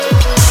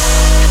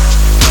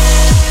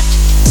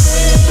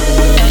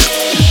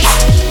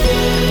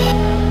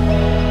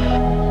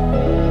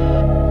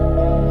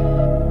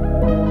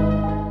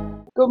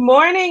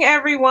morning,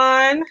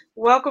 everyone.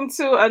 Welcome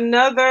to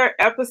another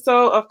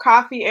episode of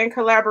Coffee and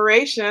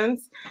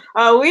Collaborations.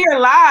 We are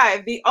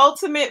live, the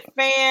Ultimate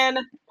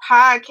Fan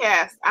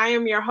Podcast. I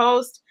am your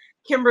host,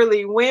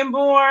 Kimberly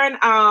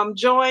Winborn.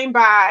 Joined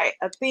by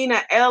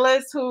Athena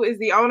Ellis, who is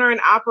the owner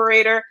and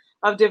operator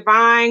of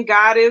Divine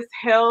Goddess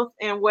Health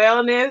and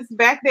Wellness.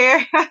 Back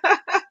there.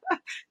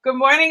 Good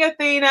morning,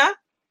 Athena.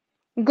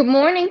 Good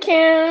morning,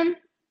 Kim.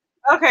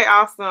 Okay,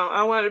 awesome.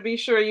 I want to be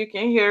sure you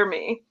can hear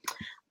me.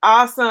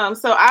 Awesome.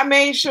 So I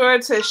made sure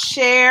to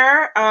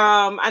share.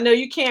 I know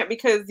you can't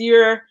because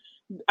you're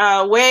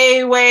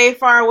way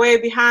far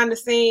away behind the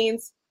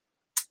scenes,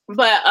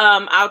 but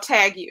I'll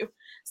tag you.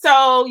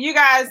 So you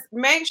guys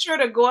make sure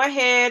to go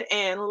ahead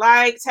and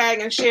like, tag,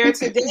 and share.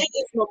 Today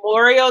is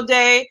Memorial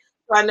Day.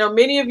 So I know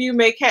many of you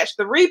may catch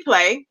the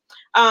replay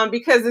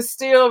because it's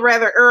still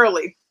rather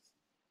early.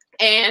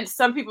 And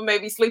some people may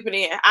be sleeping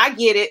in. I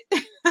get it.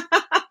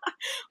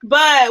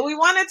 But we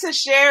wanted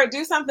to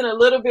do something a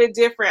little bit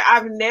different.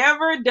 I've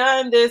never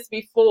done this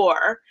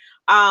before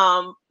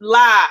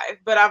live,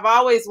 but I've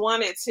always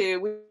wanted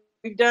to.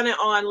 We've done it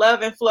on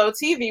Love and Flow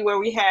TV where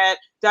we had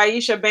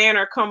Daisha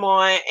Banner come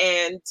on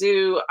and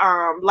do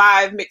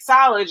live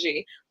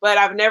mixology, but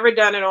I've never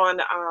done it on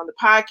the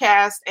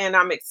podcast, and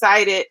I'm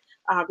excited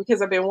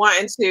because I've been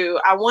wanting to.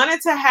 I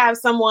wanted to have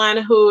someone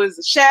who is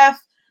a chef,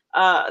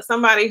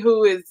 somebody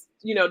who is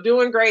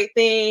doing great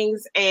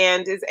things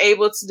and is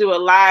able to do a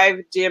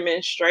live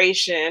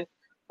demonstration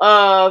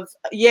of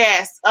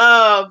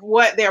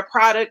what their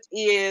product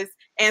is.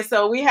 And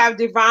so we have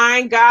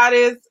Divine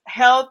Goddess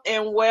Health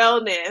and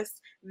Wellness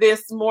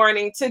this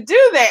morning to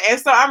do that. And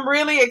so I'm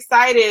really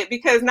excited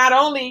because not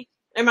only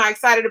am I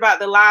excited about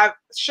the live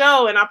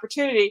show and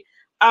opportunity,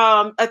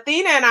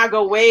 Athena and I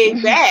go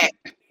way back.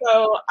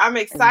 So I'm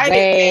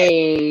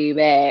excited.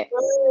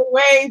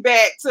 Way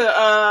back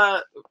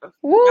to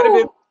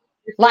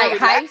like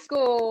high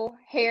school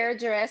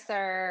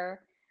hairdresser.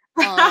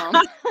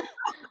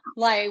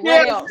 Like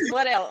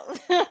what else?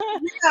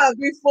 Yeah,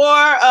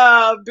 before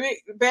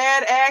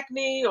bad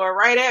acne or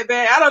right at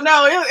bad. I don't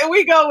know.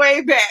 We go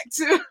way back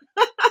to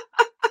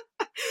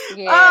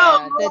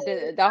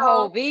the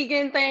whole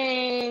vegan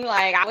thing.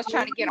 Like I was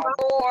trying to get on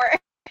board.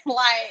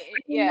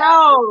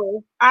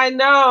 I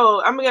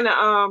know. I'm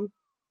gonna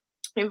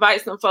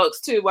invite some folks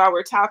too while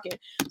we're talking.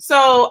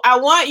 So I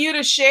want you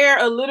to share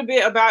a little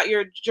bit about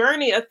your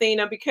journey,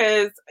 Athena,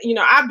 because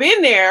I've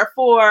been there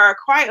for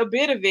quite a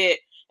bit of it,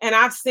 and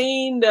I've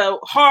seen the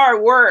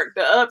hard work,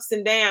 the ups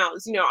and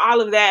downs,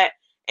 all of that.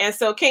 And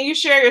so can you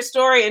share your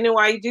story? And then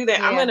while you do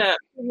that, I'm gonna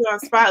put you on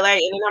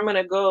spotlight, and then I'm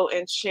gonna go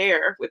and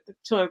share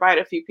to invite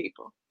a few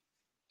people.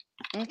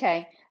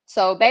 Okay.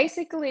 So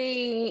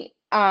basically,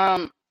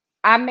 I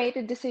made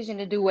the decision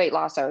to do weight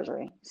loss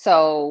surgery.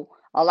 So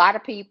a lot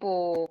of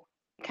people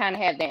kind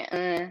of have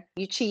that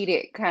you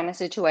cheated kind of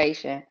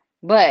situation,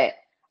 but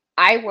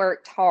I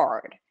worked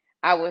hard.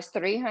 I was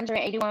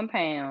 381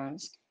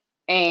 pounds,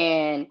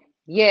 and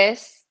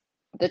yes,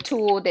 the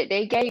tool that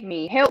they gave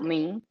me helped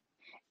me,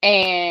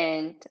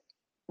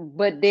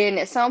 but then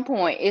at some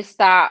point it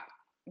stopped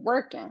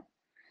working.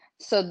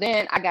 So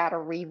then I got a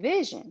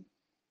revision,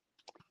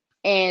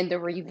 and the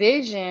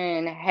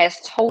revision has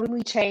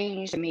totally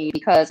changed me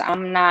because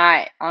I'm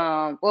not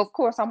well, of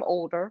course I'm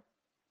older.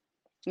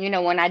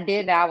 When I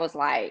did that, I was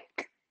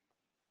like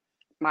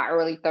my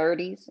early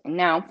 30s, and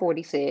now I'm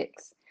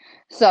 46.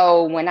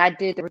 So when I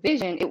did the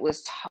revision,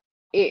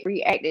 it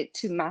reacted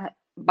to my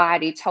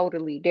body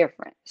totally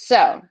different.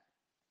 So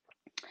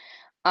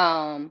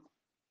the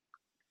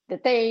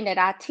thing that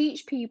I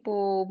teach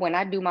people when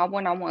I do my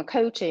one-on-one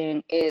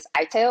coaching is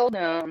I tell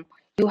them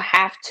you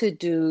have to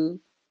do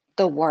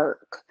the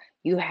work.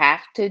 You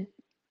have to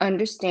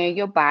understand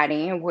your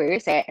body and where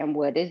it's at and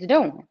what it's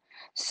doing.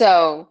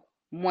 So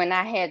when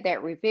I had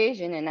that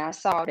revision and I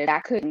saw that I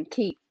couldn't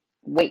keep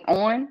weight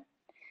on,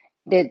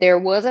 that there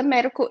was a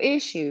medical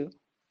issue,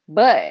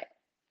 but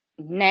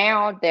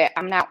now that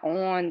I'm not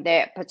on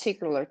that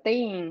particular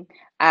thing,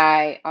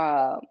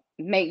 I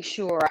make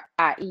sure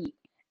I eat.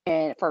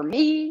 And for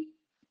me,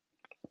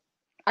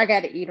 I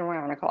got to eat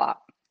around the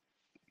clock.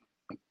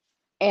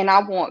 And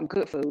I want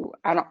good food.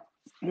 I don't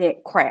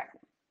want crap.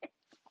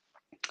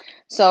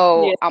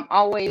 So I'm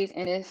always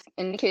in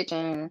the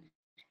kitchen,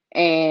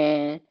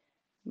 and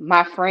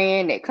my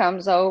friend that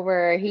comes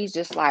over, he's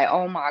just like,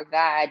 oh my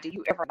God, do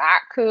you ever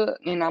not cook?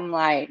 And I'm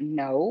like,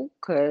 no,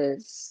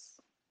 because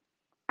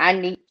I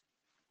need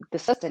the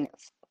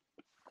sustenance.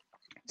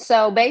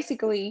 So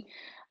basically,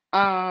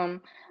 I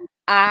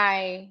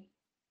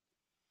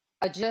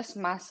adjust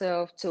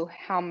myself to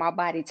how my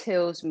body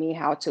tells me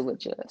how to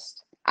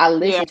adjust. I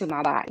listen to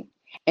my body.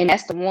 And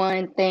that's the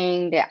one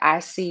thing that I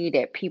see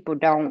that people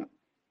don't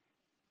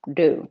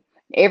do.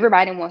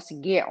 Everybody wants to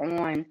get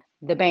on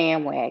the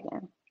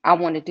bandwagon. I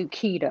want to do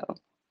keto.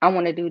 I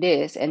want to do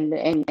this. And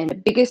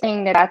the biggest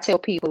thing that I tell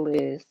people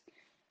is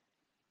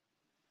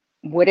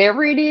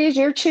whatever it is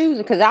you're choosing,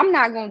 because I'm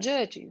not going to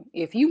judge you.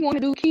 If you want to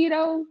do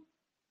keto,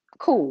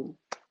 cool.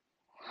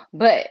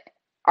 But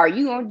are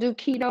you going to do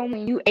keto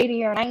when you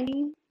 80 or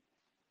 90?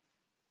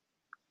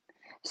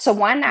 So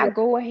why Yeah. not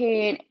go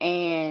ahead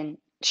and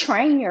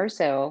train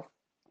yourself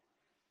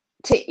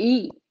to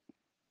eat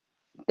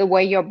the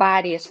way your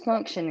body is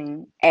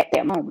functioning at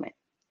that moment?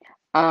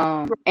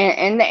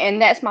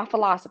 And that's my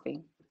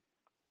philosophy.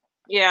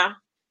 Yeah.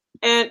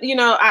 And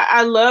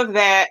I love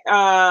that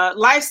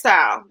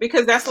lifestyle,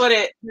 because that's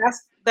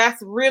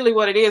really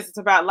what it is. It's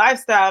about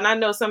lifestyle. And I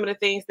know some of the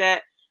things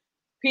that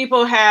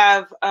people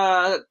have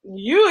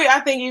you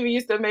I think even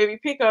used to maybe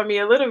pick on me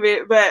a little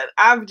bit, but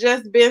I've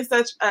just been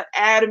such an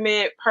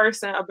adamant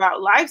person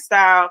about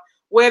lifestyle,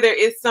 whether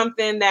it's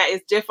something that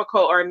is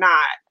difficult or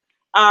not.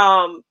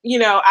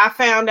 I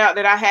found out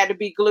that I had to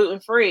be gluten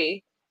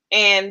free,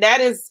 and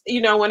that is,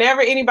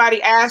 whenever anybody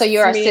So asks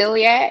you're a me,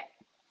 celiac?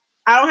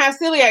 I don't have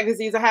celiac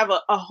disease. I have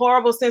a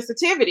horrible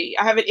sensitivity.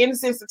 I have an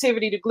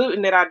insensitivity to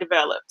gluten that I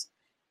developed,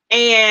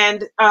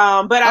 and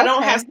but I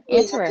don't have Okay,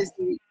 celiac interesting.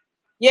 disease.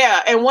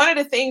 Yeah, and one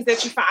of the things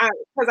that you find,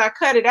 because I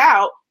cut it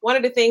out, one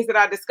of the things that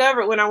I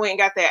discovered when I went and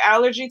got that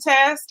allergy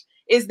test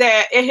is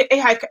that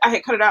I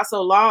had cut it out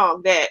so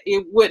long that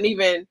it wouldn't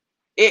even.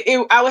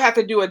 I would have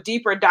to do a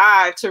deeper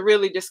dive to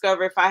really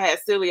discover if I had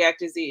celiac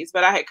disease,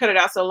 but I had cut it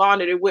out so long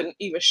that it wouldn't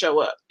even show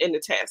up in the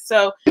test.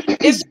 So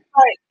it's just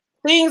like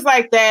things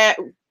like that,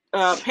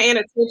 paying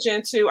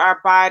attention to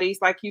our bodies,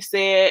 like you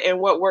said, and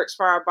what works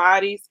for our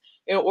bodies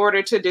in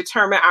order to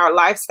determine our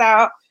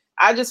lifestyle.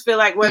 I just feel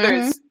like whether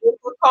Mm-hmm. it's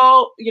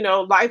difficult,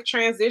 life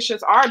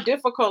transitions are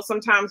difficult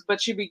sometimes,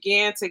 but you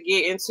begin to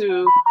get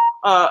into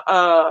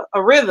a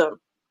rhythm.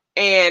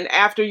 And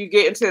after you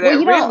get into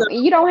Well, that rhythm,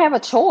 you don't have a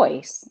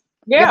choice.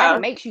 Your body yeah,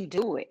 makes you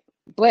do it,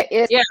 but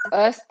it's yeah,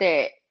 us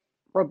that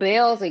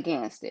rebels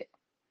against it,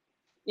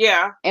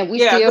 yeah, and we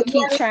yeah. still Good keep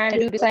morning. trying to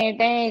do the same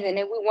things, and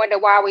then we wonder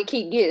why we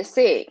keep getting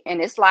sick.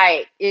 And it's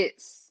like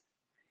it's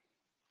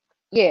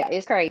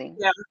crazy.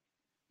 Yeah.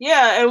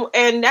 Yeah,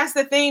 and that's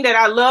the thing that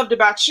I loved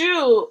about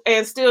you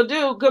and still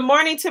do. Good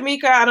morning,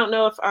 Tamika. I don't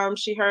know if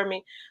she heard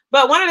me.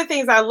 But one of the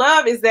things I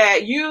love is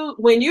that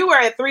when you were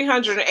at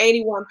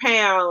 381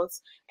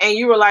 pounds and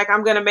you were like,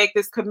 I'm gonna make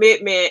this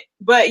commitment,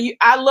 but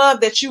I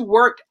love that you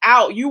worked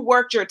out, you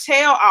worked your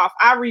tail off.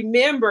 I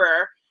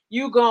remember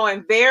you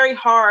going very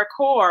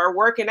hardcore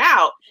working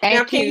out. Now,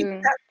 Thank can you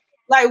you.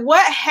 like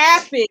what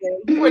happened?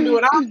 You were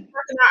doing all this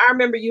working out. I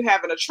remember you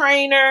having a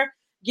trainer,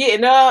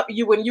 getting up,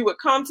 when you would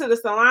come to the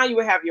salon, you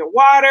would have your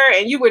water,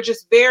 and you were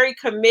just very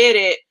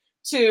committed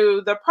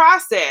to the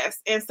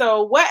process. And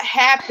so what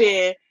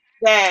happened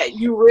that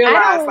you I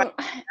realized like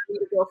don't. I need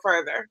to go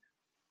further?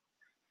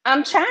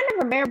 I'm trying to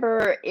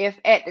remember if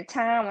at the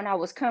time when I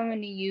was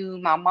coming to you,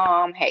 my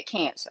mom had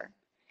cancer,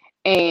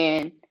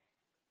 and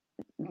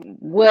No,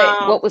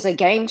 what was a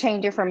game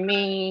changer for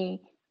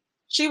me.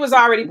 she was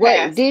already What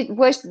passed. did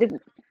what the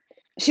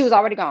She was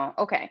already gone.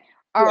 Okay.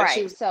 All Yeah,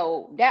 she right. was.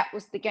 So that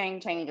was the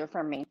game changer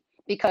for me,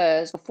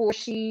 because before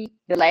the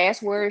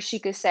last word she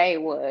could say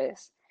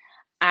was,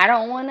 I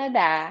don't want to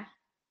die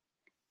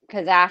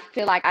because I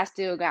feel like I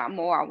still got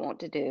more I want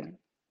to do.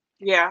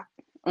 Yeah,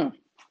 Mm.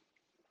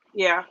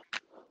 yeah,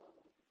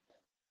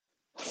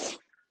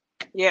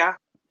 yeah.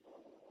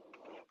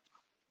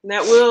 And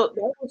that will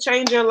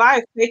change your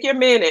life. Take your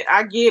minute.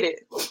 I get it.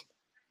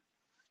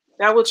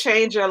 That will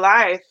change your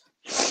life.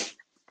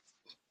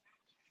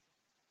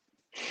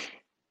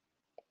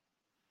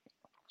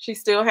 She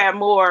still had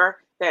more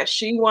that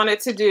she wanted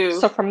to do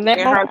So from that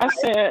in her moment, I life.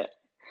 said,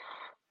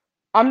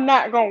 I'm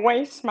not going to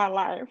waste my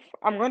life.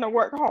 I'm going to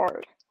work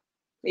hard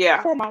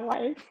Yeah. for my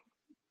life.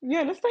 You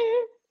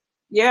understand?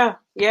 Yeah,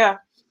 yeah,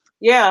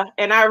 yeah.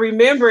 And I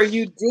remember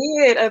you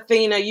did,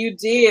 Athena. You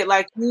did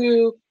like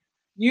you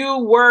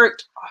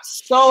worked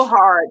so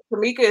hard.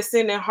 Tamika is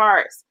sending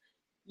hearts.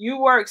 You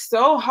worked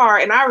so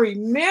hard, and I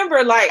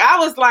remember like I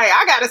was like,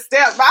 I gotta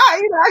step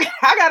by.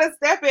 I gotta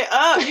step it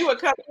up. You would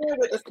come in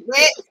with the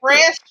sweat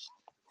fresh,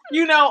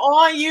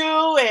 on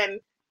you. And,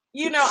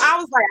 I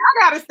was like,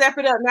 I got to step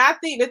it up. Now, I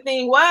think the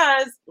thing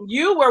was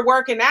you were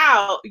working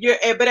out,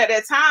 but at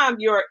that time,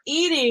 your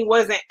eating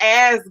wasn't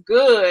as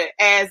good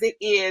as it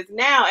is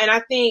now. And I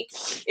think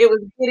it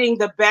was getting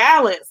the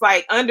balance,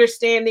 like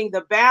understanding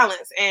the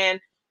balance. And,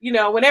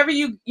 whenever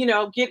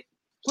get,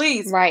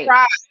 please Right.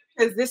 cry,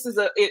 because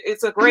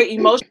it's a great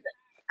emotion.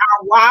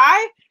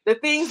 Why? The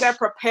things that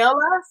propel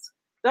us,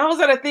 those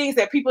are the things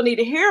that people need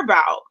to hear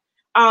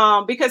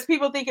about. Because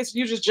people think it's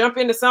you just jump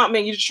into something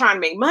and you're just trying to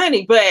make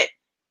money, but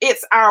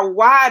it's our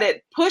why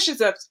that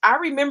pushes us. I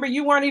remember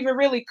you weren't even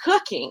really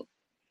cooking.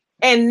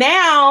 And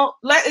now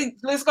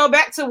let's go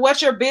back to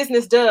what your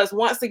business does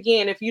once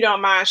again, if you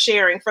don't mind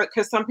sharing,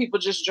 because some people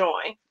just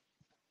join.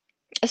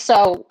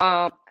 So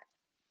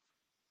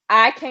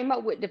I came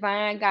up with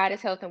Divine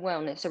Goddess Health and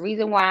Wellness. The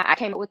reason why I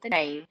came up with the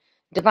name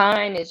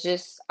Divine is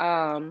just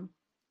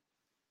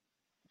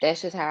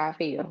that's just how I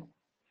feel.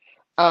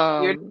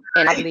 You're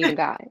And I believe in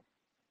God.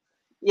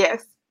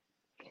 yes.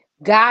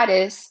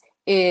 Goddess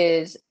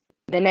is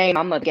the name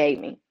my mother gave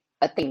me,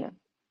 Athena.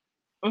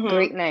 Mm-hmm.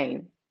 Greek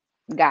name,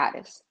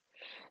 Goddess.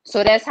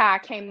 So that's how I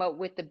came up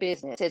with the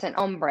business. It's an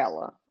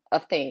umbrella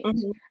of things.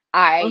 Mm-hmm.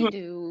 I Mhm.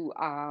 do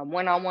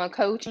one-on-one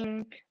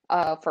coaching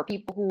for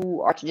people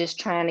who are just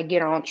trying to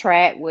get on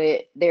track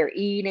with their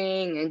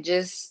eating and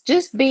just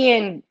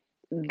being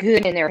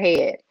good in their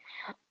head.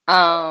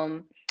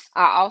 Um,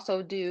 I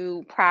also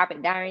do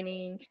private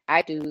dining.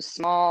 I do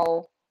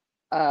small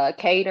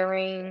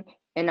catering,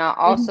 and I Mhm.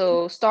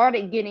 also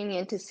started getting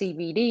into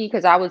CBD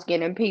because I was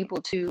getting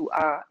people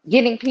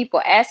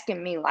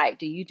asking me like,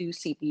 "Do you do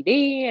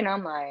CBD?" And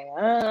I'm like,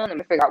 "Let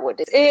me figure out what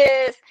this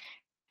is."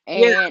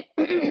 Yeah.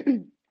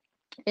 And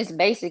it's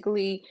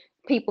basically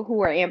people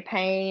who are in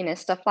pain and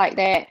stuff like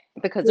that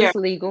because Yeah. it's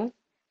legal.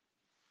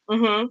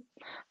 Mhm.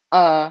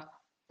 Uh,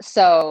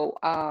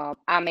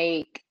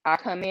 I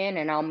come in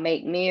and I'll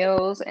make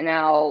meals and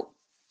I'll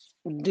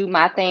do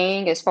my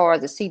thing as far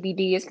as the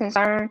CBD is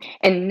concerned.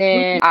 And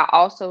then Mhm. I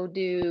also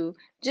do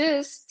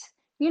just,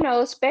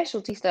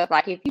 specialty stuff.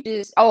 Like if you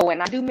just,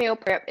 and I do meal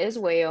prep as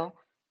well.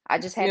 I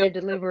just had Yeah. a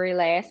delivery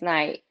last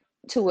night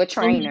to a Mhm.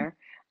 trainer.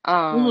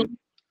 Um, Mhm.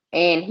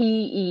 and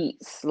he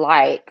eats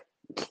like,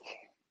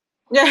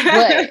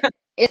 Yeah. but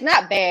it's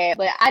not bad,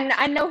 but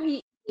I know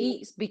he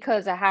eats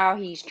because of how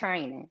he's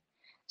training.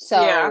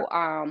 Yeah.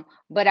 So,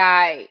 but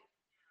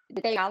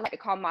the thing I like to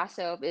call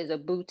myself is a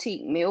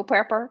boutique meal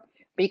prepper Mhm.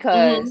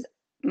 because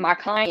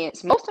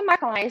most of my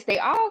clients, they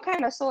all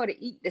kind of sort of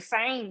eat the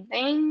same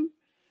thing.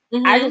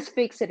 I Mhm. just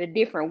fix it a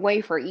different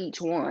way for each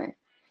one,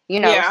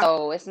 Yeah.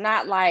 so it's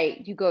not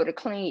like you go to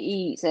Clean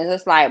Eats and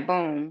it's like,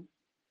 boom,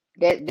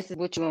 this is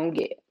what you're gonna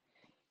get.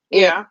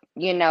 If, Yeah.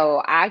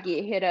 I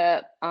get hit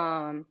up,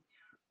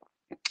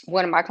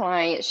 one of my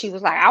clients, she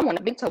was like, I want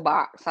a bento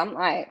box. I'm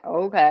like,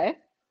 okay.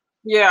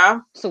 Yeah.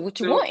 So what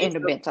you So want in it's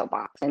the bento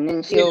box? And then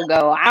yeah. she'll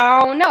go,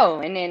 I don't know.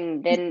 And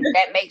then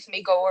that makes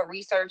me go and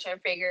research and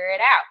figure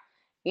it out.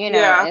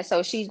 Yeah. And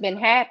so she's been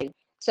happy.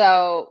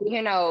 So,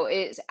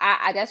 it's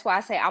I that's why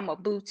I say I'm a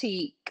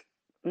boutique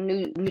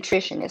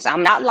nutritionist.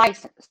 I'm not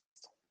licensed,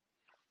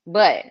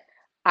 but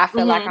I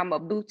feel like Mhm. I'm a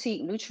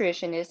boutique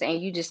nutritionist,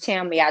 and you just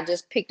tell me I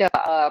just picked up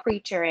a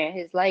preacher and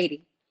his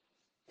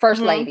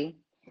first Mhm. lady,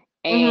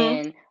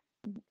 Mhm.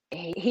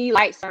 and he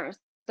likes certain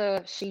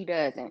stuff, she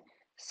doesn't.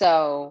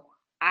 So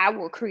I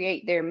will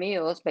create their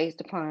meals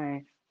based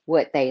upon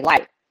what they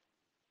like.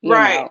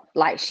 Right.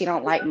 Like she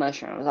don't like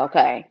mushrooms,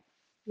 okay,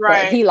 but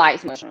Right. he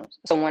likes mushrooms.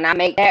 So when I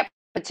make that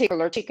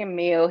particular chicken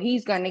meal,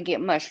 he's gonna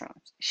get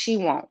mushrooms. She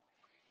won't.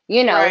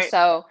 Right.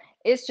 So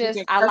it's You just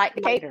can I like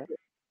to customize cater it.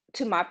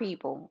 to my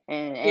people, Yeah.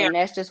 and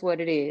that's just what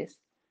it is.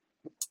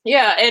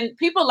 Yeah, and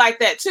people like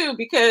that too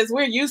because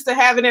we're used to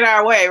having it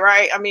our way,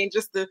 right? I mean,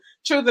 just the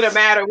truth of the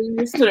matter, we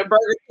used to the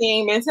Burger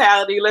King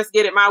mentality. Let's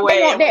get it my They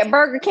way. want And when that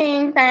Burger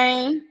King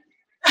thing.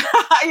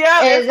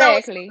 yeah, and so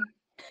Exactly.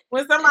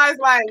 when somebody's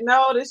like,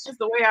 "No, this is just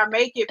the way I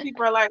make it,"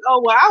 people are like,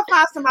 "Oh, well, I'll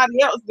find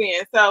somebody else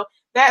then." So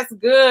that's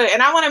good.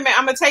 And I'm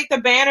gonna take the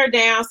banner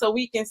down so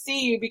we can see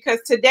you because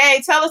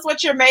today, tell us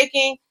what you're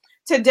making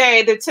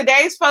today.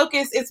 Today's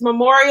focus is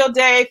Memorial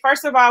Day.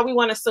 First of all, we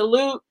want to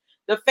salute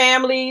the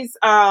families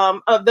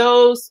of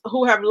those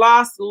who have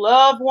lost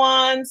loved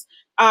ones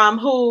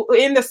who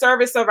in the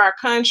service of our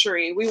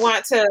country. We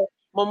want to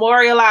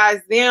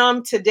memorialize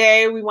them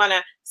today. We want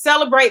to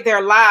celebrate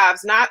their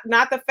lives, not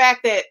the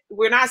fact that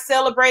we're not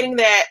celebrating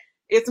that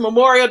it's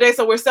Memorial Day,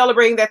 so we're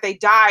celebrating that they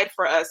died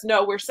for us.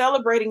 No, we're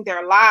celebrating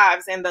their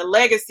lives and the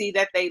legacy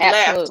that they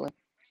left Absolutely.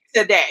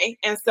 today.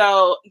 And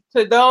so,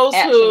 to those who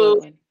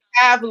Absolutely.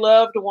 have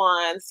loved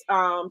ones,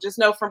 just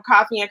know from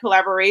Coffee and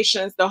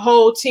Collaborations, the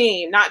whole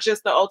team, not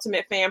just the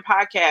Ultimate Fan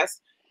Podcast,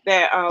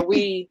 that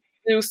we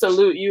do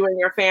salute you and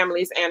your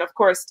families. And of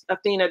course,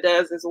 Athena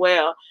does as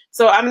well.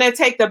 So I'm going to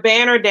take the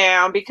banner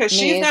down because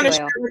she's Me as going to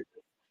well. share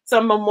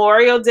some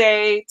Memorial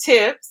Day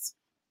tips,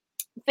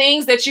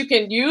 things that you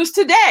can use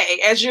today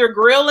as you're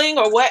grilling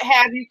or what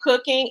have you,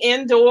 cooking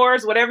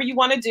indoors, whatever you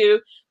want to do.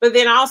 But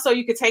then also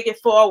you could take it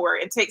forward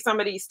and take some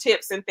of these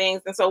tips and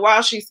things. And so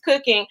while she's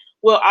cooking,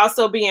 we'll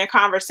also be in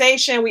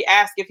conversation. We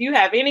ask if you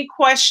have any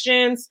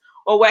questions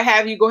or what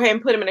have you, go ahead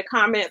and put them in the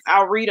comments.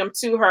 I'll read them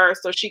to her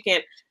so she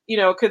can,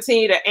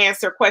 continue to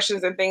answer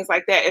questions and things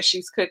like that as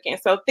she's cooking.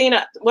 So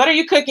Thina, what are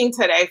you cooking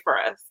today for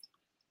us?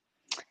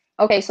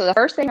 Okay, so the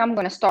first thing I'm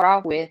going to start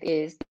off with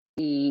is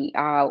the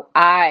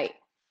I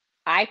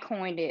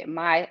coined it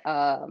my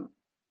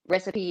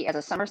recipe as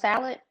a summer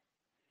salad.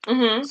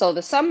 Mm-hmm. So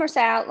the summer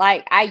salad,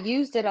 like I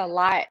used it a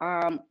lot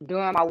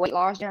during my weight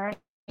loss journey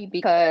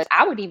because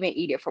I would even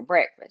eat it for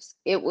breakfast.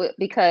 It would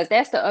because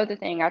that's the other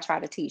thing I try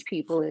to teach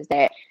people is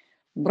that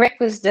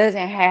breakfast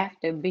doesn't have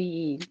to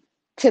be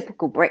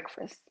typical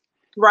breakfast.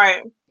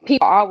 Right.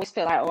 People always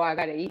feel like, oh, I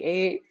gotta eat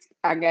eggs.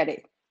 I gotta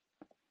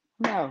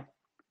no.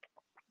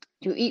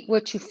 You eat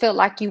what you feel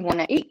like you want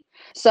to eat.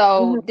 Mm-hmm.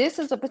 So this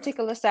is a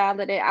particular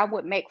salad that I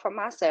would make for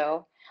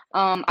myself.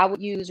 I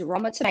would use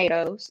Roma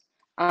tomatoes,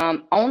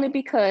 only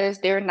because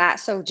they're not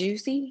so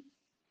juicy,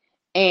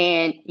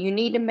 and you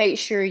need to make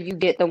sure you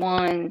get the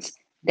ones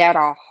that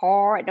are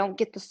hard. Don't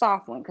get the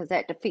soft one because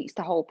that defeats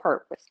the whole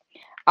purpose.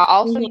 I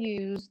also Mm-hmm.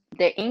 use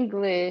the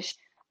English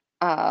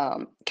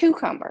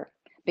cucumber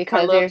I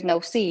because love there's no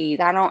seeds.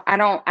 I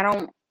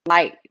don't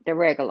like the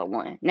regular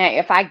one. Now,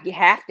 if I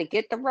have to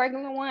get the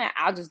regular one,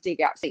 I'll just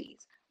dig out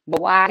seeds.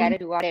 But why I got to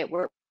do all that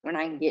work when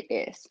I can get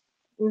this?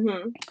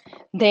 Mm-hmm.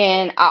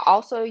 Then I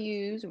also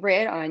use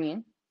red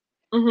onion.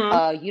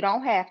 Mm-hmm. You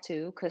don't have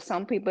to, because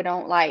some people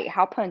don't like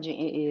how pungent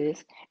it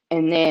is.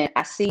 And then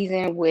I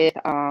season with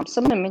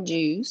some lemon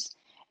juice,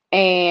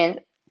 and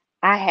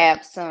I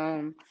have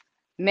some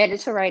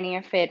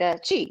Mediterranean feta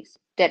cheese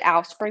that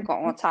I'll sprinkle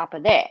on top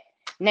of that.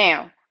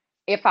 Now,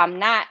 if I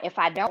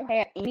don't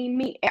have any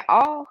meat at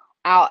all,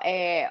 I'll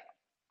add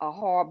a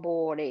hard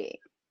boiled egg.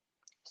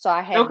 So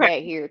I have Okay.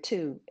 that here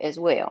too as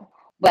well.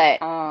 But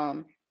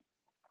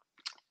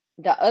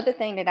the other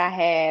thing that I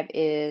have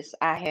is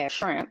I have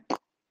shrimp,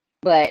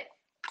 but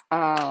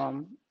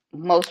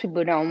most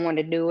people don't want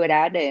to do it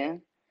out there.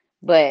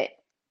 But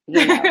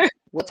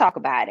we'll talk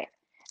about it.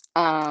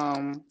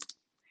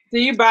 Do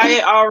you buy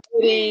it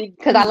already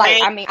Because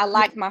deveined? I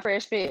like my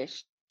fresh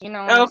fish. You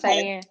know what I'm Okay.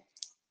 saying?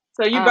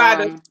 So you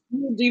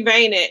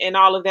devein it and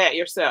all of that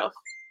yourself.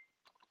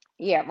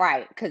 Yeah,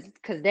 right. Cause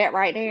that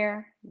right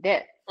there,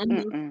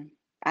 Mm-hmm.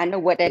 I know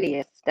what that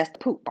is. That's the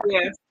poop part.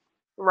 Yes.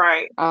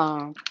 Right.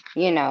 Um,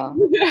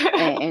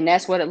 and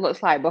that's what it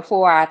looks like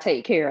before I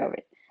take care of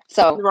it.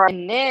 So, Right.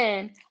 and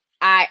then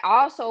I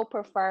also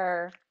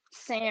prefer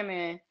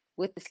salmon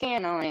with the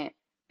skin on it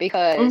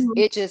because Mm-hmm.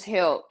 it just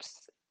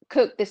helps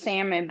cook the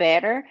salmon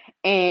better.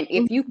 And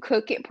if you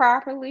cook it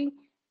properly,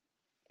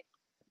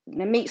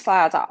 the meat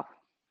slides off.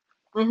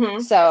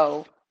 Mm-hmm.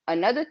 So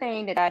another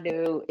thing that I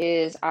do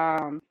is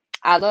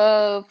I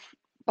love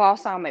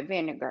balsamic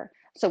vinegar.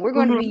 So we're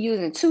going to be Mm-hmm.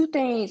 using two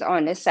things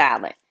on this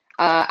salad.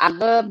 I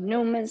love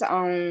Newman's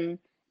on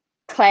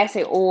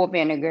classic oil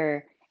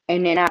vinegar,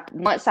 and then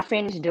once I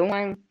finish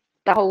doing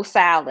the whole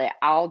salad,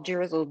 I'll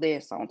drizzle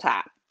this on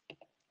top.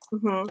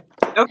 Mm-hmm.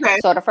 Okay.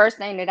 So the first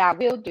thing that I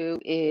will do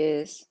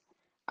is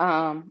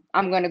I'm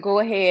going to go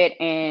ahead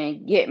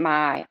and get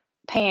my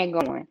pan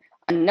going.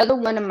 Another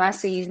one of my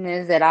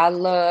seasonings that I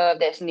love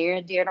that's near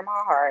and dear to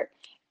my heart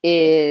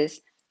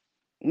is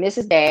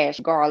Mrs. Dash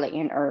garlic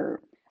and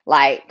herb.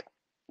 Like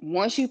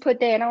once you put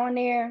that on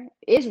there,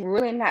 it's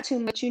really not too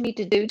much you need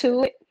to do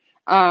to it.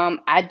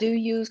 I do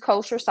use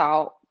kosher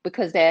salt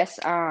because that's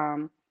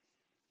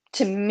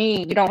to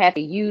me, you don't have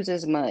to use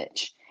as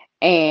much.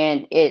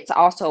 And it's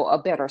also a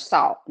better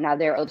salt. Now,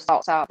 there are other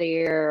salts out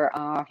there,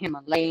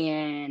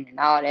 Himalayan and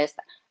all that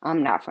stuff.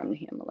 I'm not from the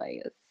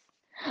Himalayas.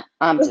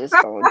 I'm just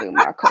going to do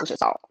my kosher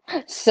salt.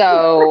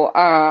 So,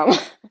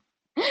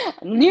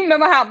 you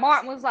remember how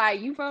Martin was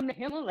like, "You from the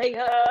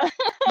Himalaya?"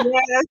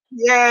 Yes.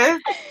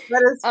 Yes.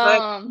 That is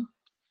funny. um,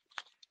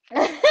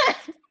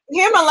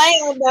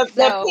 Himalayan,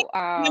 the pink so,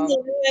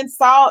 Himalayan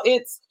salt,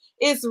 it's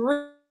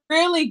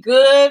really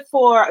good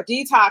for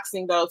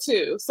detoxing though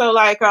too. So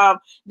like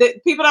the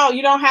people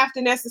you don't have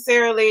to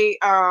necessarily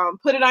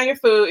put it on your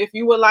food if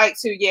you would like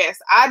to. Yes,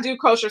 I do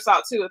kosher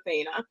salt too,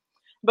 Athena.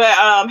 But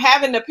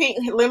having the pink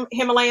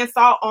Himalayan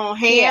salt on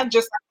yeah. hand,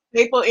 just like a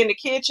staple in the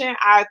kitchen,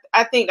 I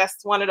think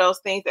that's one of those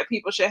things that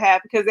people should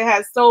have because it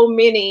has so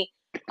many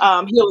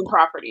healing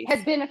properties.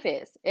 Has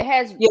benefits. It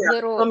has Yeah,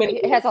 so many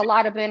it has a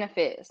lot of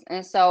benefits.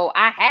 And so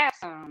I have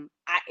some.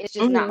 It's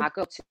just not benefits. my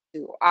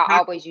go-to. I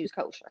always use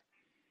kosher.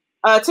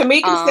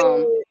 Tamika said,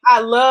 Um, I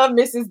love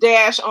Mrs.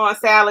 Dash on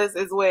salads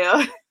as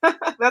well.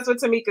 That's what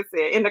Tamika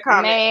said in the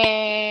comments.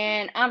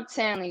 Man, I'm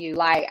telling you,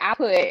 like I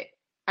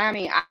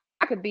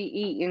could be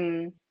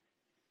eating,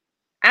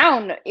 I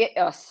don't know,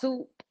 a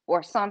soup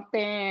or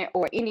something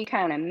or any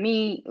kind of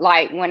meat.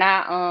 Like when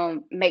I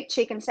make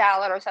chicken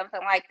salad or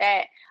something like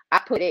that,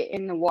 I put it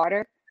in the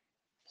water.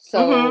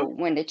 Mm-hmm. So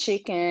when the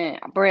chicken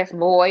breast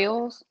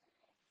boils,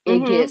 it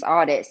Mm-hmm. gets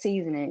all that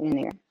seasoning in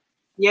there.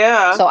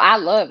 Yeah. So I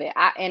love it.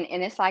 And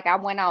it's like I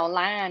went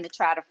online to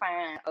try to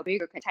find a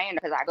bigger container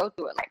because I go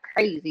through it like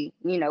crazy,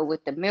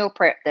 with the meal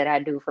prep that I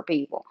do for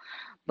people.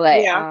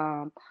 But Yeah.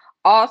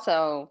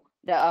 also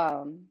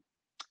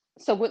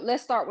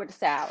let's start with the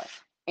salad,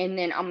 and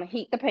then I'm gonna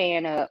heat the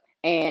pan up,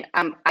 and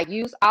I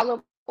use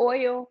olive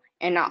oil,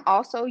 and I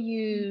also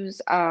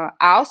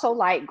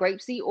like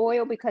grapeseed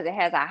oil because it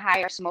has a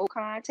higher smoke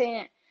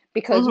content.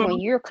 Because when Mm-hmm.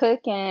 you're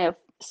cooking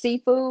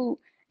seafood,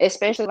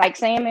 especially like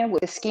salmon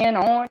with the skin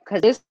on,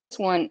 because this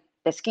one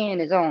the skin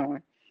is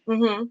on,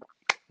 Mm-hmm.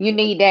 you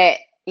need that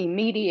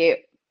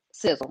immediate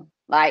sizzle.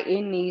 Like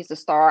it needs to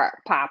start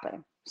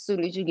popping as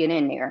soon as you get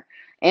in there.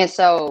 And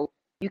so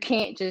you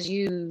can't just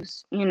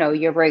use,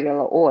 your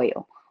regular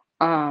oil.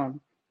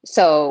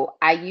 So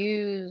I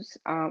use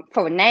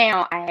for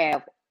now I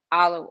have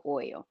olive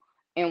oil.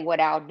 And what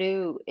I'll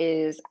do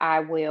is I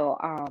will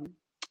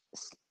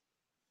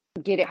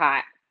get it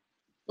hot,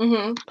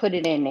 Mm-hmm. put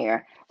it in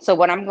there. So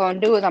what I'm going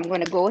to do is I'm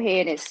going to go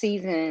ahead and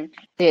season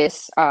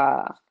this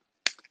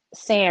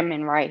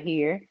salmon right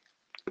here.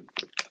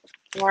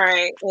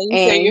 Right. And you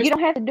say And you're you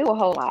don't have to do a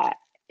whole lot.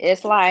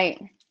 It's like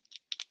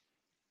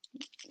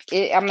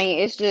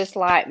it's just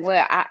like,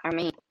 well,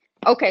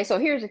 okay, so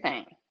here's the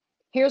thing.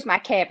 Here's my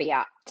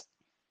caveat.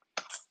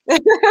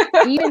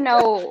 Even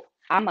though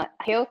I'm a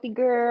healthy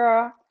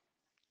girl,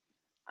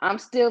 I'm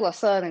still a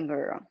southern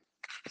girl.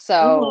 So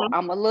Mm-hmm.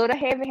 I'm a little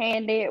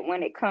heavy-handed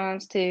when it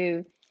comes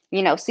to,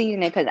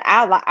 seasoning, because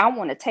I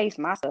want to taste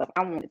my stuff.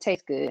 I want it to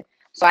taste good.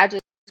 So I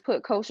just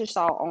put kosher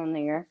salt on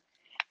there,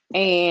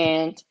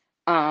 and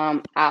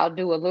I'll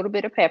do a little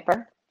bit of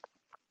pepper,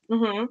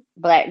 Mm-hmm.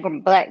 black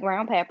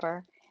ground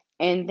pepper,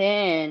 and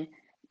then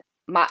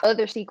my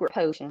other secret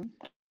potion,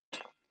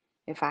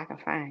 if I can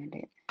find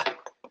it.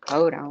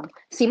 Hold on.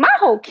 See, my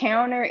whole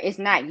counter is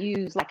not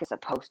used like it's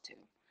supposed to.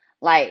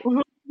 Like,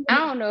 I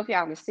don't know if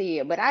y'all can see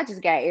it, but I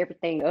just got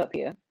everything up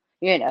here,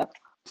 you know.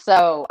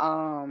 So,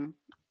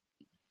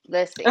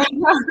 let's see.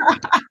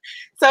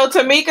 So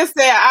Tamika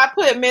said I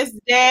put Miss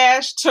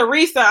Dash.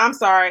 Teresa, I'm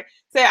sorry,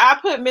 said I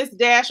put Miss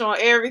Dash on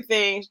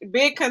everything.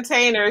 Big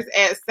containers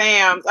at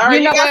Sam's. All You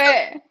right, know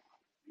what?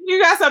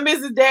 you got some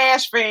Mrs.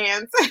 Dash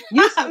fans.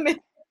 You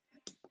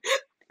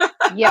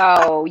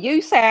Yo,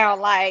 you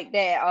sound like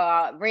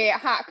that red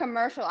hot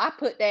commercial. I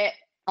put that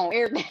on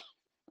everything.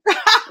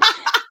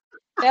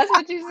 That's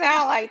what you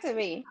sound like to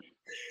me.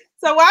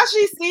 So while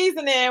she's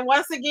seasoning,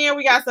 once again,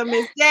 we got some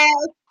Miss Dash.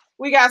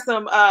 We got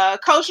some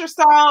kosher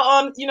salt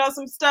on,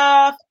 some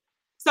stuff.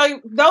 So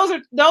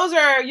those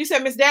are you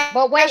said Miss Dash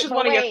But is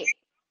one of your. wait.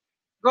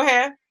 Go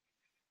ahead.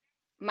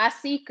 My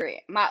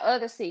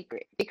other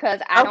secret,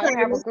 because I Okay. don't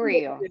have a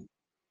grill.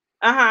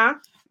 Uh-huh.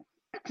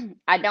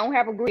 I don't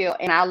have a grill,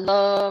 and I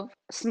love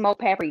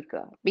smoked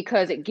paprika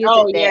because it gives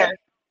Oh it yeah. that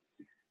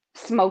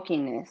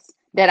smokiness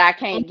that I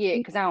can't get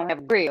because I don't have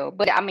a grill.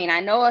 But I mean, I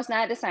know it's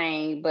not the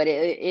same, but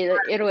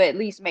it'll at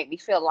least make me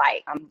feel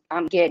like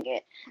I'm getting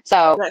it.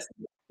 So That's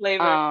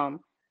flavor.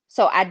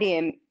 so I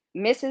did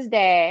Mrs.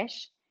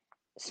 Dash,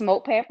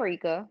 smoked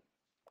paprika,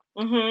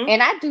 Mm-hmm.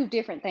 and I do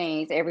different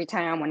things every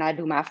time when I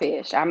do my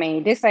fish. I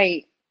mean, this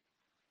ain't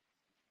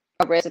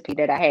a recipe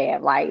that I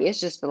have. Like,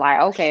 it's just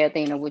like, okay,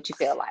 Athena, what you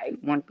feel like? You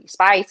want to be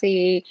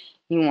spicy?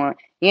 You want,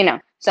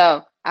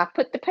 So I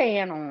put the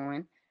pan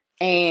on,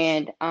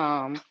 and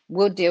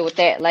we'll deal with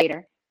that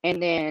later.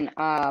 And then,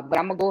 but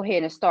I'm gonna go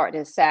ahead and start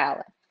this salad.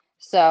 Okay.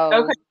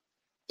 So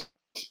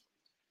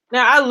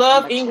Now I I'm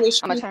love gonna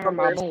English I'm gonna turn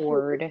my cucumbers.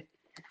 board.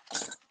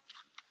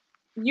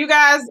 You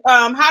guys,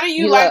 how do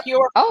you You like look.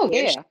 your Oh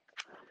fish? yeah.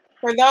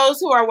 For those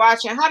who are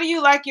watching, how do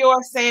you like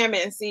your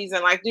salmon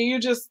season? Like, do you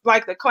just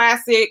like the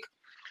classic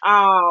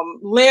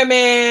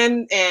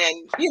lemon and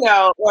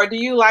or do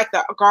you like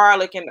the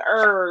garlic and the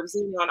herbs,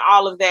 and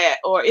all of that?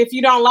 Or if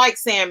you don't like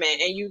salmon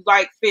and you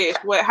like fish,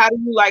 how do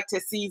you like to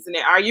season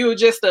it? Are you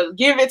just a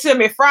give it to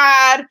me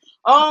fried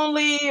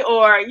only,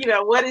 or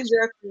what is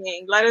your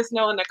thing? Let us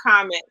know in the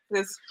comments,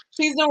 because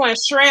she's doing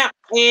shrimp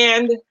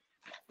and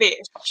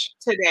fish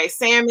today,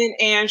 salmon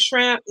and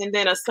shrimp, and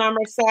then a summer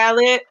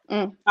salad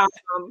Mm,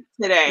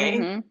 today.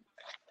 mm-hmm.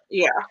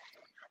 Yeah,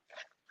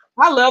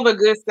 I love a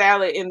good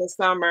salad in the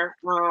summer.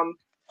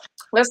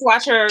 Let's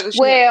watch her.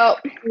 Well,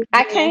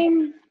 I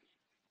came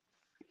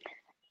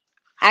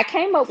I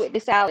came up with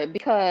the salad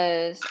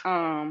because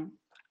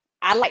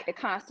I like to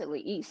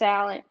constantly eat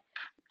salad,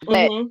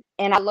 but Mm-hmm.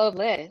 and I love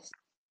lettuce.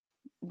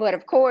 But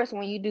of course,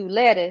 when you do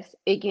lettuce,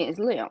 it gets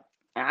limp.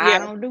 And I Yeah.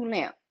 don't do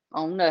limp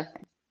on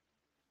nothing.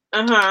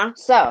 Uh-huh.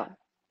 So,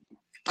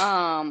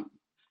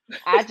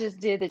 I just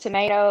did the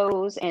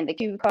tomatoes and the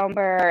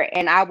cucumber,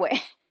 and I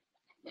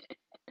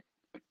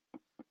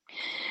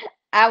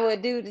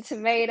would do the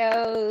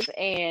tomatoes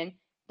and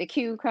the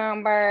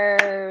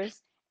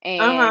cucumbers,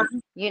 Uh-huh.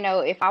 and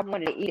if I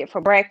wanted to eat it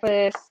for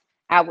breakfast,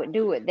 I would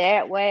do it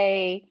that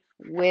way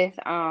with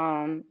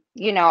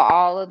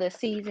all of the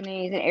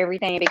seasonings and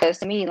everything, because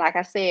to me, like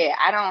I said,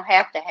 I don't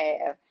have to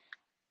have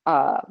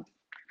uh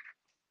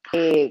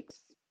eggs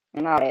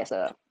and all that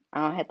stuff. I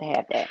don't have to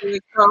have that.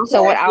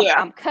 So what Okay. Yeah.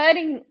 I'm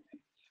cutting,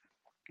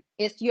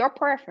 it's your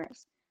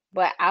preference,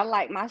 but I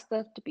like my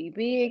stuff to be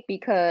big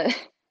because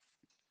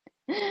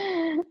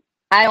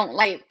I don't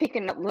like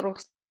picking up little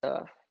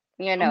stuff,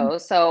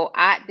 So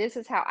this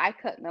is how I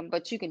cut them,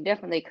 but you can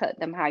definitely cut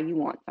them how you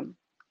want them.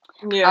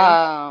 Yeah.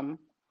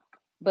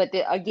 But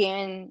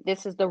again,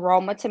 this is the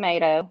Roma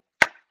tomato,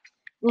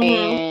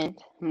 Mm-hmm. and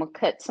I'm gonna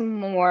cut some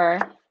more.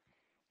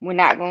 We're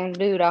not gonna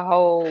do the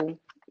whole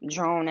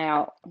drawn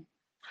out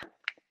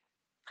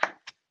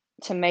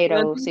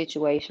tomato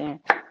situation,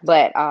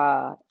 but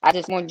I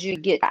just want you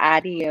to get the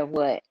idea of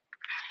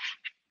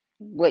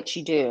what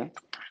you do.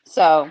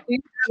 So Do you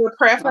have a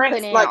I'm gonna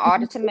put preference? in Like, all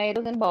the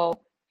tomatoes in a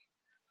bowl.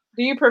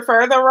 do you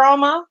prefer the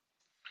Roma?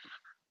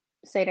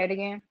 Say that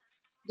again.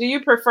 Do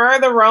you prefer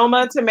the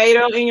Roma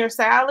tomato in your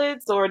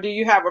salads, or do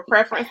you have a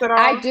preference at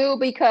I all? do,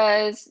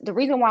 because the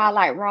reason why I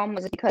like Roma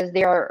is because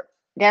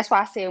that's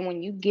why I said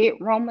when you get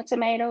Roma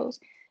tomatoes,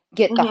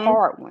 get the Mm-hmm.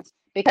 hard ones.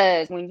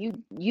 Because when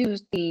you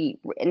use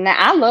now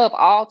I love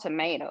all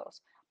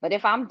tomatoes, but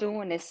if I'm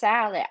doing this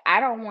salad, I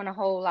don't want a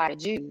whole lot of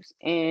juice.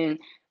 And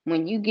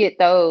when you get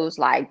those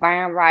like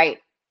vine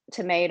ripe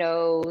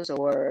tomatoes,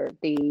 or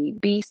the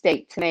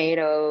beefsteak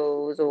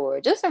tomatoes, or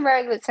just a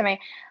regular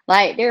tomato,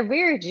 like, they're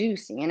very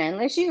juicy. And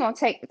unless you're gonna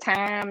take the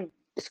time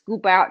to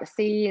scoop out the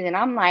seeds, and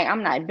I'm like,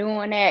 I'm not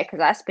doing that because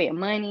I spent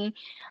money.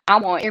 I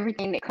want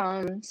everything that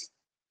comes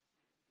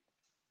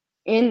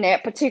in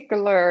that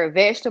particular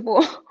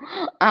vegetable.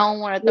 I don't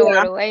want to throw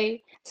Yeah. it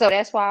away. So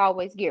that's why I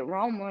always get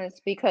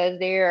Romas, because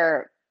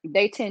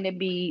they tend to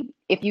be,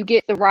 if you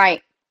get the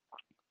right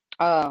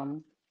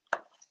um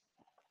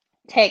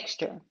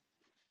texture,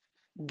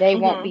 they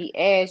won't Mhm. be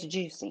as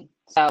juicy.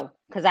 So,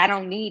 because I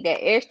don't need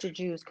that extra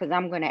juice, because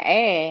I'm gonna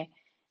add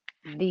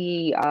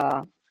the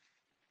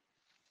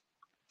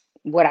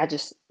what I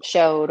just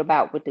showed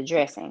about with the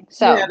dressing.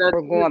 Yeah. So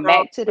we're going The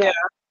back to yeah.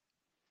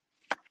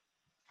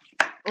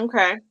 the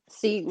Okay.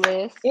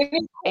 seedless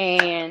Any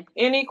and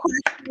any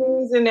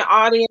questions in the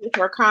audience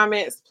or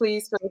comments?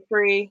 Please feel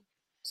free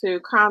to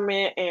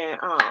comment and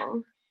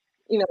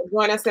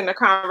join us in the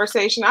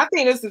conversation. I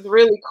think this is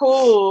really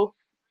cool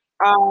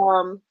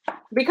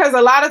because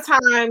a lot of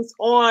times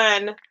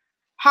on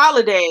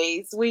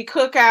holidays we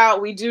cook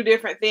out, we do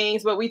different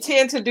things, but we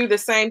tend to do the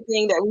same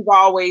thing that we've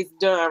always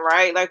done,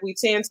 right? Like we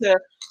tend to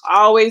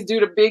always do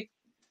the big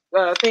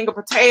thing of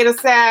potato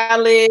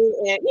salad,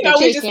 and the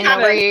we just chicken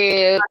kind and of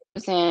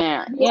ribs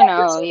and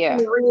the chicken yeah.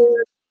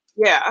 ribs.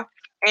 Yeah.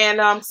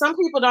 And some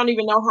people don't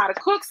even know how to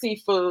cook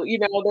seafood.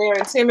 They're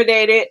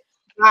intimidated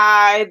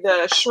by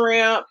the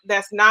shrimp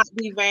that's not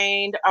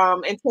deveined,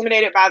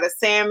 intimidated by the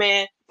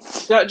salmon.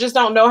 Just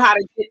don't know how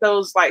to get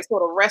those like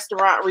sort of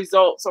restaurant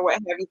results or what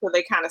have you, so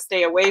they kind of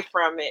stay away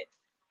from it.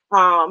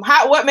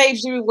 What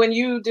made you, when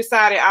you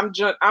decided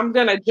I'm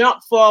gonna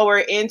jump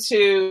forward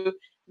into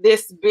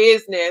this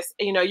business?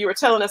 You were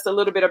telling us a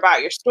little bit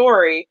about your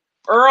story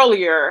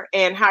earlier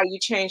and how you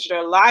changed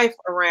your life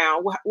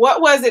around.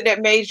 What was it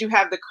that made you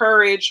have the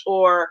courage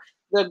or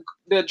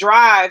the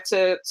drive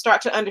to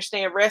start to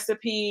understand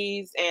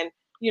recipes and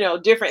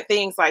different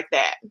things like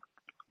that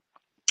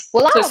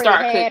Well, I to already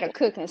start had a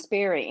cooking? cooking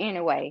spirit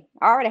anyway.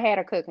 I already had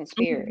a cooking Mhm.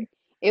 spirit.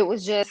 It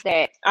was just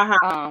that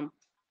Uh-huh.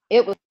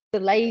 it was the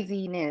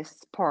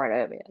laziness part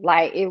of it.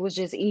 Like it was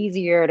just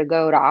easier to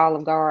go to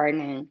Olive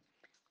Garden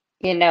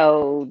and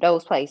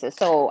those places.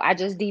 So I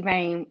just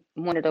deveined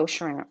one of those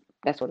shrimp.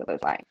 That's what it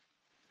was like.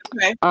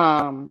 Okay.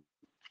 Um,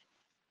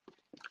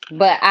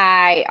 but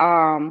I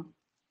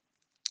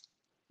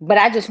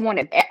just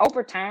wanted,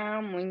 over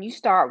time, when you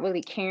start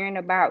really caring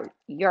about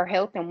your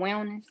health and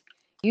wellness,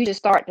 you just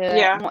start to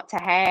Yeah. want to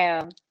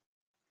have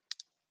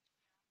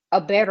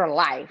a better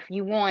life.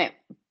 You want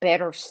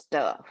better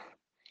stuff.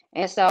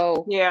 And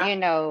so, Yeah.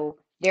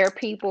 there are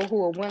people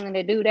who are willing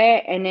to do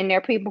that, and then there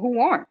are people who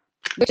aren't,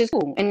 which is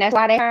cool. And that's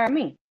why they hire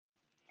me.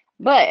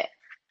 But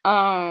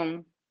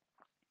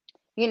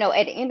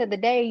at the end of the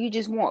day, you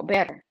just want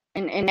better.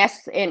 And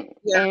that's Yeah.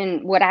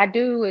 and what I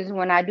do is,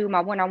 when I do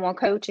my one-on-one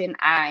coaching,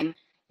 I'm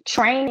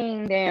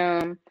training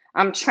their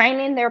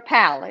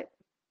palate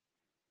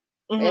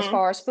as Mhm.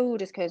 far as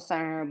food is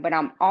concerned, but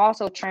I'm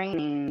also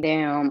training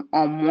them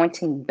on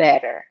wanting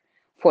better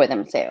for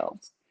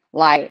themselves.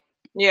 Like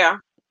Yeah.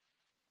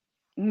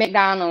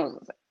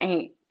 McDonald's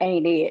ain't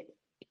it.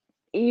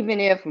 Even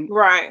if,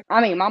 Right.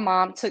 I mean, my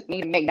mom took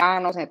me to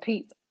McDonald's and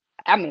pizza.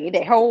 I mean,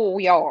 the whole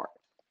yard.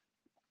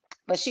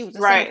 But she was a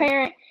single Right.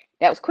 parent.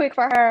 That was quick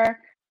for her,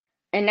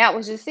 and that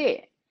was just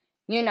it.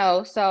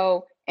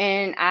 So,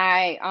 and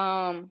I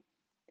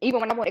even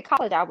when I went to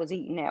college, I was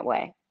eating that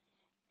way.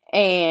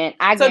 And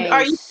I So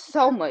gained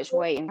so much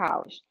weight in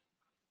college.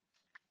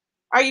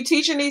 are you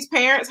teaching these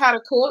parents how to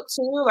cook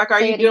too? Like,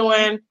 Say it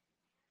again.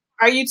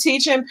 are you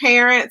teaching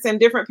parents and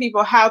different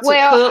people how to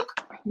Well, cook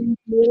these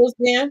meals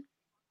then?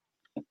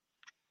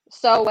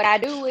 so what I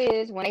do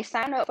is, when they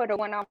sign up for the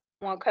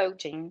one-on-one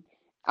coaching,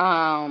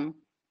 um,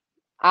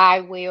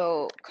 I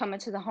will come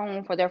into the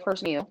home for their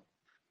first meal,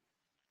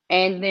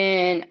 and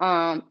then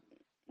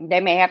they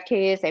may have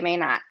kids, they may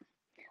not,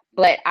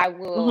 but I Mhm.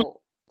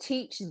 will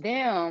teach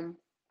them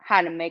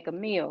how to make a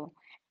meal.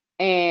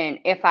 And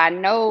if I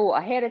know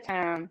ahead of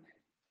time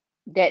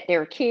that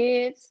they're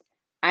kids,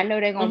 I know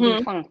they're gonna be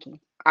Mhm.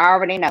 funky. I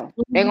already know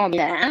they're Mhm. gonna be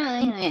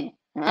like,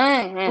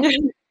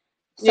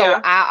 so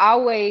Yeah. I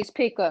always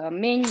pick a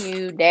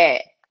menu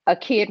that a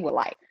kid would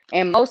like.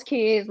 And most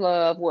kids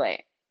love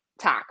what?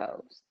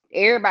 Tacos.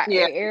 Yeah.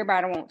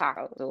 Everybody wants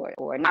tacos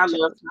or I love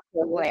nachos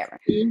or tacos. whatever.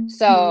 Mhm.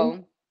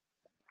 So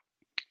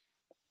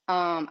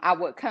I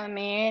would come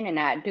in and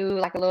I do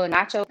like a little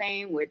nacho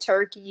thing with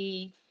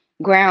turkey,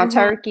 ground Mhm.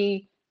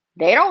 turkey.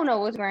 They don't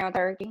know it's ground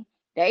turkey.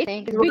 They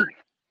think it's Right.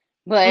 beef.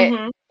 But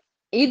Mhm.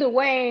 either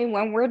way,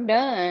 when we're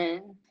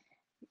done,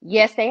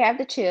 yes, they have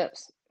the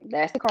chips.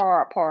 That's the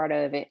carb part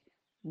of it.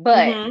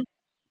 But Mhm.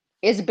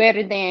 it's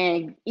better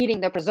than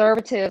eating the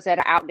preservatives that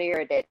are out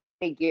there that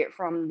they get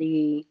from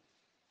the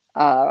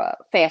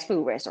fast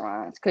food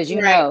restaurants, because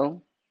Right.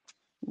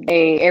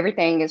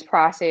 everything is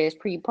processed,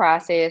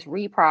 pre-processed,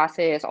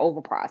 reprocessed, Yeah.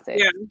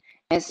 over-processed.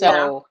 And Yeah.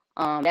 so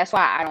that's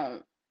why I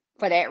don't,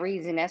 for that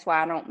reason, that's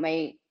why I don't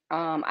make,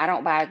 I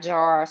don't buy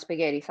jar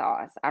spaghetti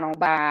sauce. I don't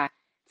buy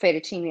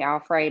fettuccine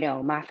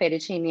alfredo. My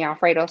fettuccine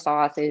alfredo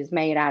sauce is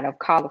made out of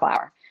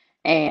cauliflower.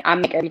 And I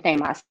make everything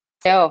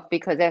myself,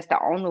 because that's the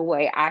only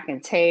way I can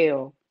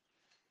tell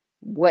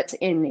what's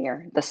in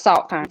there, the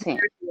salt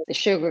content, the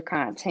sugar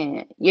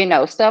content,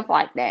 stuff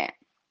like that.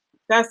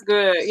 That's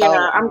good. Yeah. So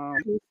I'm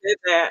glad you said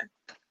that.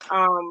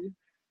 Um,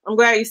 I'm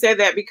glad you said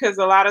that because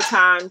a lot of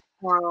times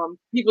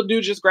people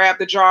do just grab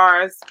the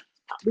jars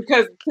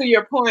because to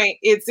your point,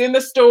 it's in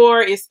the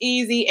store, it's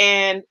easy,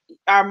 and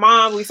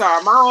we saw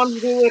our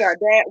moms do it, our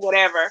dad,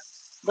 whatever.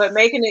 But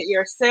making it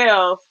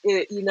yourself,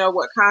 you know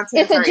what It's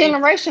contents a are in.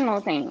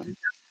 generational thing.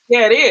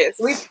 Yeah, it is.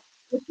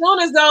 As soon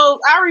as those,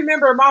 I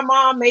remember my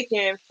mom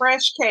making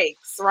fresh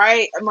cakes,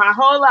 right? My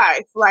whole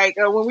life, like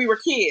when we were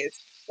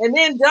kids. And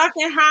then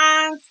Duncan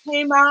Hines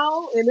came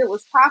out and it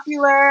was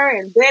popular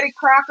and Betty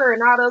Crocker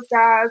and all those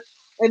guys.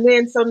 And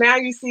then so now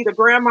you see the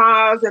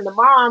grandmas and the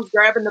moms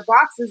grabbing the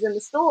boxes in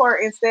the store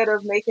instead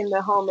of making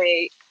the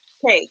homemade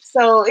cake.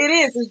 So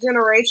it's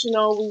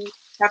generational. We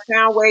have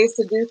found ways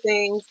to do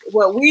things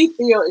what we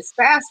feel is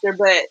faster,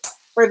 but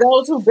for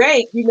those who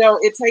bake, you know,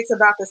 it takes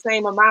about the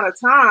same amount of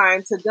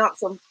time to dump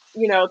some,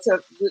 you know, to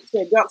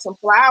dump some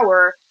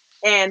flour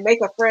and make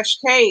a fresh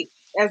cake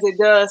as it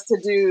does to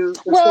do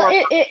the Well, store.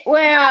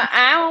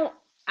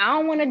 I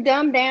don't want to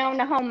dumb down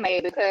the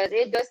homemade because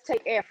it does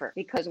take effort.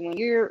 Because when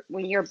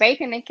you're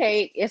baking a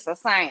cake, it's a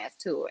science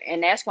to it,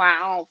 and that's why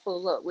I don't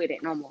fool up with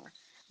it no more.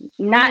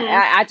 Not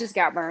Mm-hmm. I just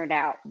got burned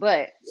out,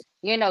 but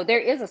there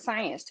is a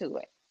science to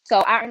it. So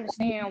I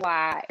understand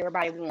why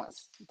everybody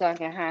wants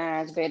Duncan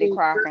Hines, Betty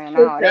Crocker, and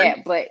all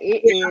that, but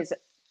it Yeah, is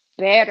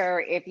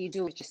better if you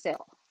do it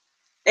yourself.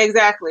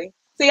 exactly.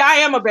 See, I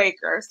am a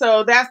baker,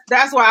 so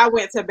that's why I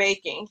went to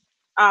baking,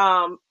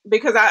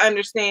 because I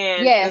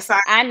understand the Yes,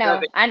 science I of know,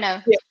 it. I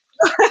know. Yeah.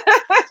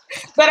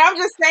 But I'm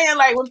just saying,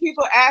 like, when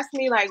people ask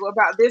me, like,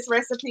 about this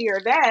recipe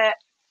or that,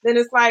 then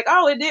it's like,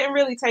 oh, it didn't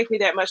really take me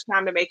that much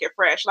time to make it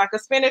fresh, like a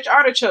spinach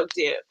artichoke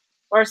dip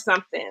or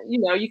something. You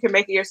know, you can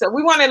make it yourself.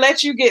 We want to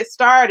let you get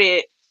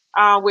started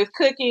with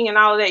cooking and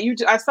all of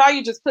that. I saw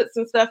you just put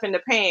some stuff in the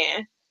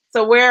pan.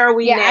 So where are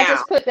we Yeah, I now?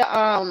 just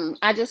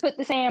put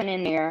the salmon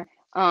in there,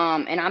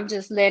 and I'm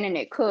just letting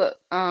it cook,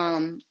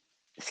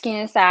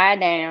 skin side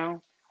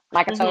down,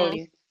 like I told Mm-hmm.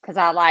 you, because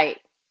I like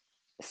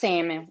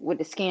salmon with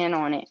the skin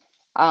on it,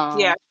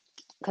 Yeah.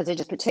 because it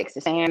just protects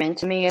the salmon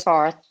to me as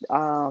far as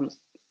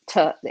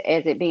tough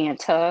as it being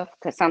tough,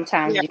 because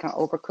sometimes Yeah. you can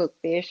overcook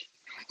fish,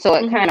 so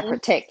it kind of Mm-hmm.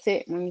 protects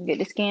it when you get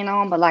the skin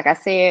on. But like I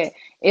said,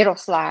 it'll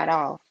slide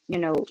off,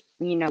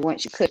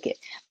 once you cook it.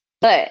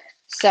 But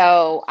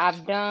so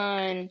I've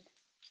done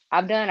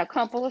a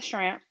couple of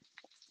shrimp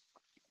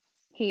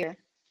here.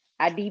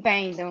 I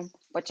deveined them,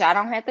 but y'all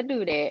don't have to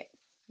do that.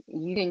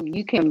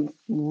 You can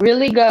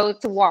really go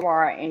to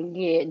Walmart and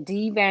get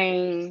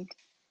deveined,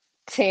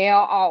 tail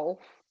off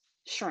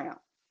shrimp.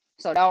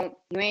 So don't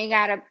you ain't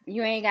gotta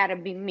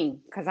be me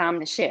because I'm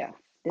the chef.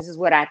 This is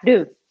what I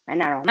do,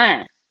 and I don't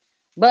mind.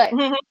 But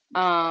Mm-hmm.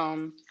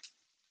 um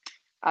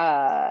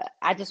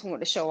I just want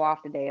to show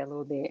off today a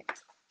little bit.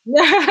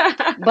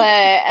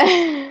 But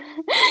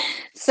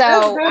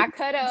That's so good. I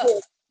cut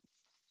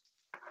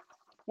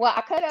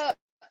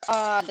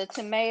up the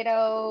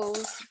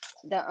tomatoes,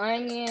 the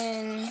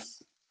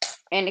onions,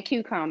 and the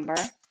cucumber.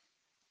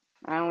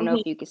 I don't know Mm-hmm.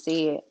 if you can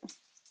see it.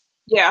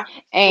 Yeah,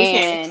 we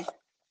can. And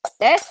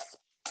that's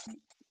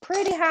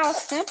pretty how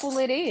simple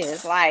it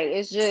is. Like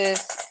it's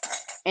just,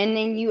 and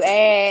then you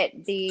add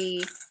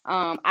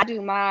I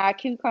do my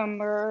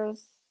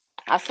cucumbers,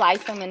 I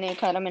slice them and then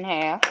cut them in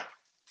half,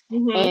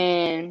 Mm-hmm.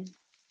 and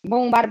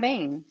boom, bada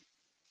bing.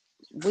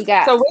 We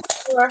got So with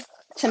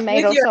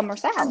tomato your summer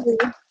salad.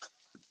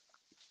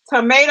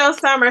 tomato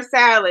summer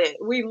salad,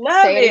 we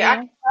love Say it it.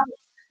 again.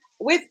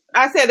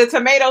 I said the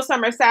tomato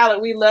summer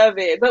salad, we love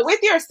it. But with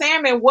your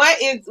salmon,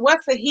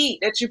 what's the heat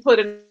that you put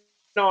it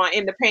on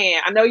in the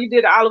pan? I know you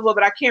did olive oil,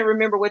 but I can't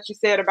remember what you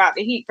said about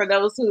the heat for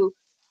those who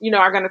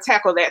are going to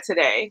tackle that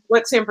today.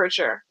 What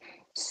temperature?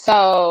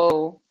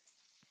 So,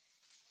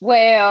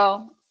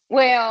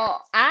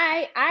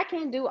 I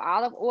can do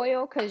olive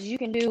oil because you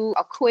can do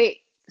a quick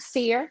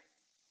sear,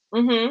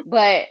 Mm-hmm.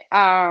 but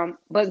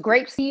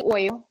grapeseed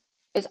oil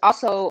is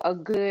also a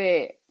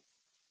good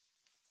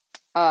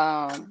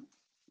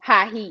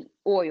high heat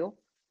oil.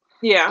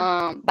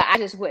 Yeah. But I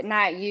just would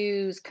not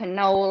use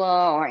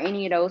canola or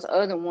any of those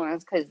other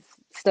ones because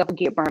stuff will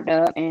get burnt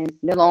up and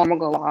the alarm will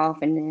go off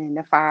and then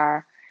the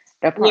fire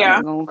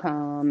Yeah. department gonna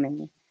come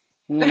and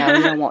you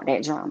don't want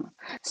that drama.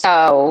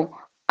 So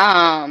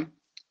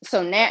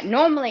now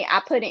normally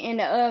I put it in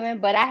the oven,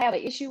 but I have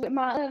an issue with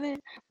my oven.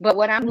 But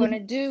what I'm Mhm. gonna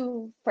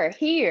do for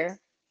here,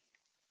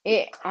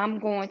 I'm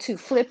going to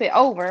flip it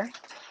over.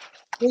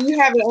 When you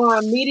have it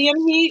on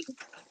medium heat?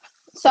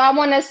 So I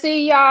want to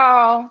see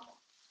y'all.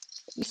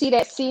 You see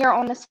that sear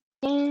on the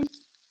skin?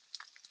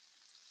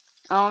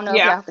 I don't know if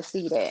Yeah. y'all can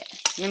see that.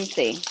 Let me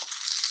see.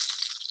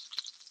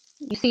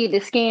 You see the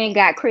skin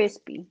got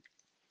crispy.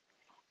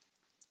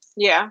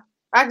 Yeah.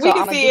 So We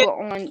can I'm gonna see do it.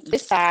 it on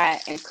this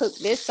side and cook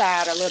this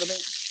side a little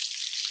bit,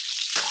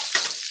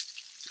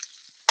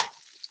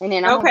 and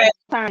then I'm Okay.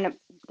 gonna turn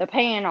the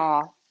pan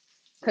off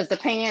because the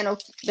pan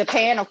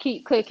will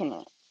keep cooking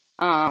it.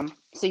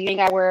 So you ain't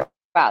gotta worry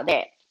about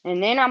that.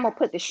 And then I'm gonna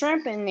put the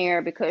shrimp in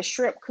there because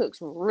shrimp cooks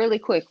really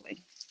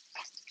quickly.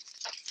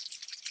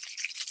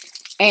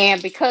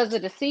 And because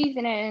of the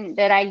seasoning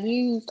that I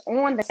used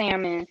on the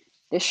salmon,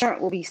 the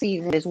shrimp will be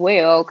seasoned as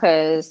well,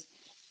 because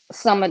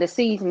some of the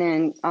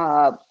seasoning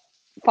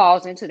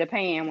falls into the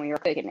pan when you're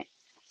cooking it.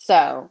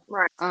 So,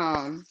 right.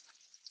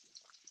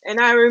 And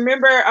I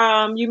remember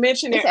you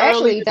mentioned it's it earlier,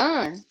 actually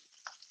done.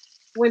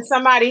 when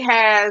somebody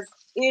has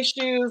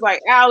issues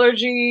like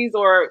allergies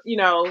or,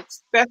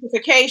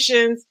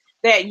 specifications,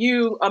 that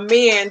you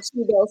amend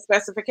to those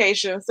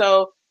specifications.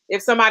 So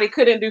if somebody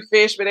couldn't do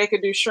fish, but they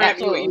could do shrimp,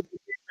 you would use Absolutely. a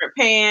different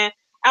pan.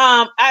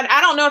 I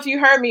don't know if you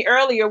heard me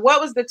earlier.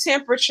 What was the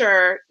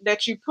temperature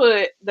that you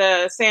put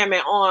the salmon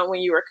on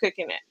when you were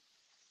cooking it?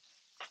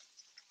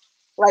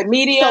 Like So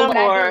medium what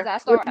I do is or? I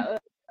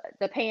start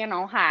the pan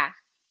on high.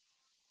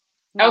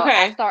 No, I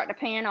Okay. start the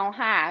pan on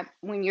high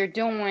when you're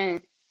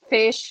doing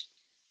fish.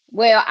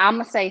 Well, I'm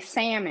gonna say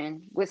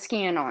salmon with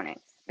skin on it,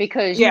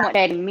 because you Yeah. want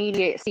that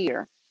immediate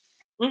sear,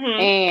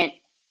 Mm-hmm. and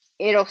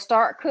it'll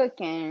start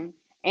cooking.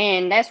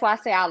 And that's why I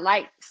say I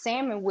like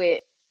salmon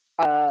with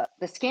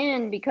the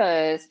skin,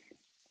 because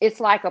it's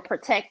like a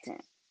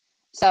protectant.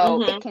 So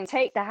Mm-hmm. it can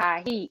take the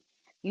high heat.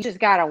 You just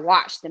gotta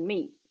watch the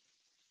meat.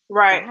 The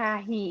Right.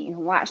 high heat and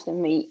watch the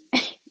meat.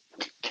 Okay.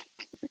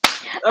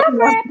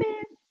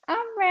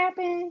 I'm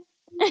rapping.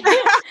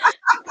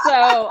 So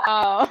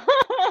All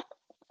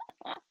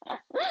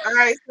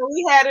right. So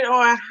we had it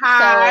on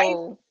high,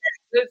 so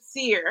good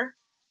sear.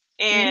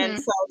 And mhm.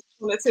 so I just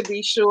wanted to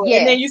be sure.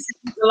 And then you Yes,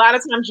 said a lot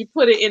of times you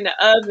put it in the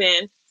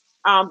oven,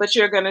 but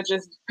you're gonna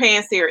just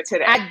pan sear it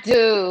today. I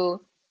do.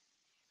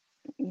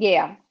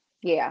 Yeah,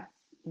 yeah.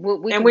 We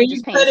And can when do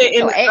you this pan put it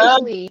sear. in So the oven,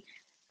 actually,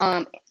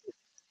 um,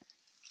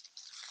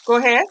 go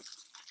ahead.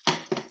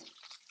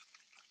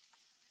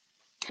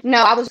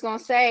 no, I was gonna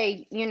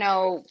say,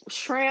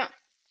 shrimp,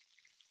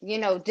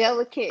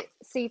 delicate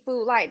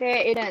seafood like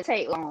that, it doesn't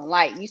take long.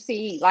 Like you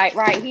see, like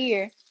right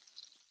here,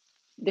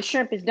 the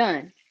shrimp is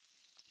done.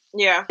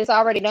 Yeah. It's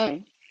already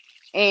done,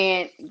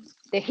 and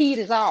the heat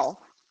is off.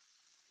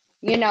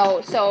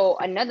 So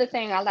another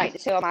thing I like to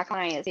tell my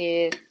clients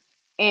is,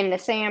 and the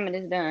salmon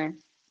is done.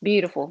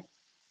 Beautiful.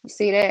 You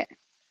see that?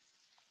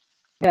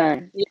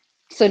 Done. Yeah.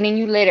 So then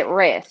you let it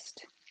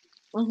rest,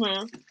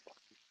 Mm-hmm.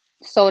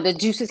 so the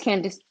juices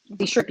can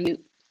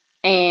distribute,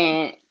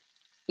 and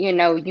you're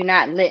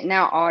not letting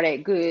out all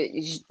that good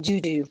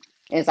juju,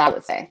 as I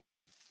would say.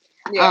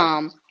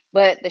 Yeah.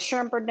 But the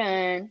shrimp are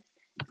done,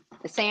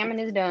 the salmon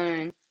is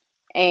done,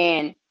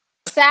 and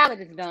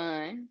salad is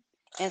done.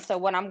 And so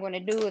what I'm going to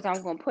do is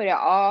I'm going to put it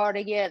all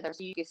together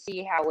so you can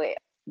see how it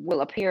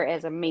will appear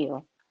as a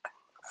meal.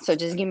 So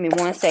just give me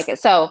 1 second.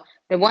 So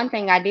the one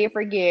thing I did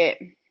forget,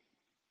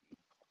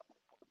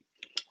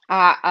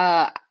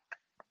 I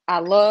I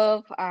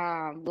love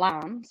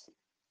limes.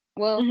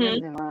 Well, Mm-hmm.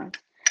 lemons and limes.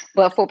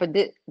 But for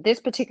this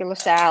particular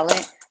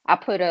salad, I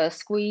put a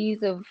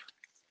squeeze of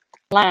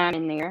lime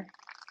in there,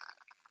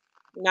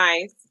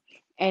 Nice.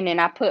 and then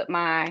I put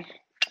my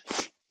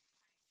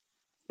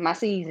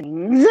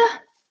seasonings,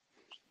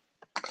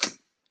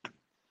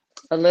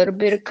 a little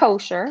bit of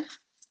kosher,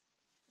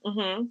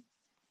 Mm-hmm.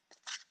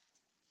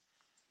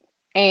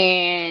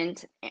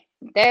 and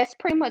that's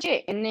pretty much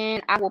it. And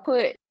then I will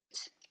put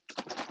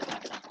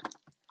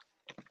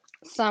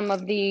some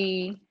of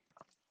the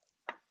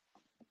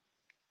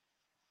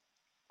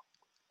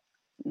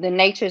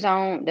Nature's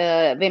Own,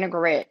 the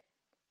vinaigrette.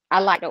 I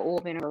like the oil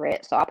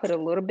vinaigrette, so I put a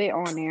little bit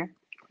on there,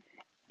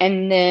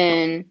 and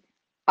then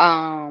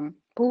boom,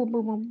 boom,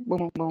 boom,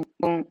 boom, boom,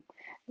 boom.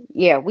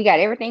 Yeah, we got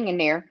everything in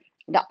there.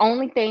 The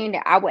only thing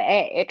that I would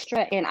add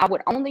extra, and I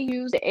would only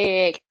use the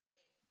egg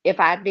if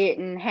I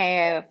didn't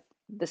have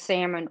the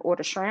salmon or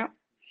the shrimp.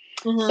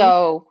 Mm-hmm.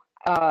 So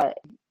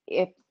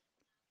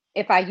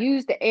if I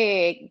use the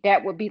egg,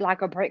 that would be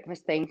like a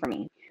breakfast thing for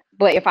me.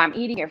 But if I'm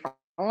eating it for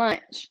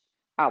lunch,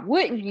 I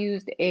wouldn't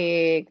use the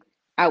egg.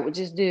 I would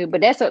just do,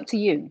 but that's up to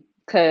you,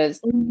 because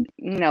Mm-hmm.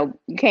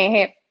 you can't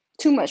have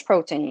too much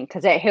protein,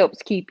 because that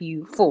helps keep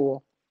you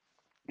full.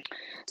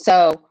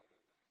 So,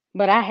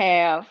 but I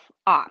have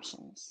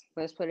options.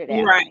 Let's put it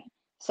that Right. way.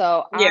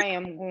 So Yeah. I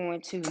am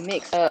going to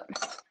mix up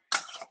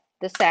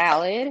the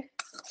salad,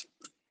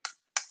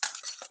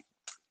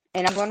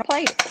 and I'm going to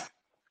plate it.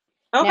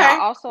 Now I Okay.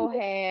 also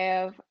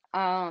have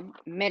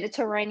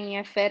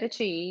Mediterranean feta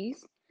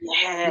cheese.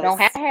 You don't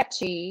have Yes. to have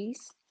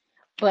cheese,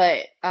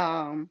 but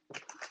I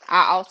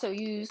also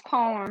use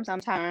parm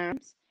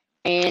sometimes,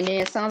 and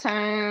then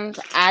sometimes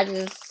I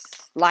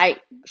just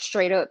like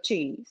straight up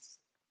cheese,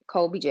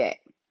 Colby Jack.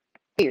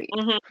 Period.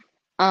 Mm-hmm.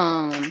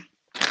 Um,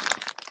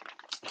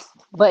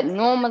 but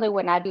normally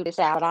when I do the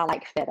salad, I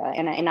like feta,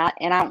 and I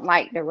don't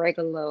like the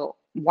regular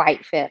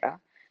white feta,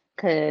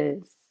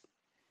 because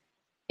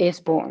it's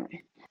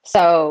boring.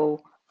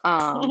 So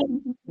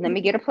let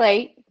me get a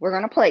plate. We're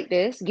gonna plate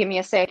this. Give me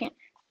a second.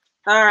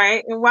 All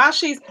right. And while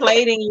she's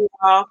plating you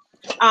all,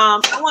 I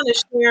want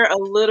to share a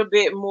little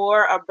bit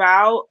more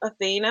about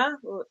Athena.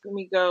 Let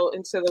me go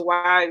into the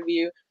wide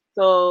view.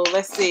 So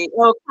let's see.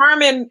 Oh,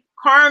 Carmen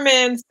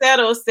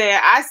Settle said,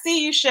 "I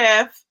see you,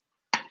 chef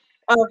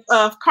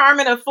of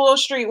Carmen of Full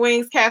Street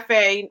Wings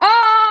Cafe."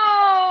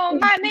 Oh,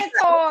 my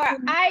mentor.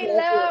 I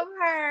love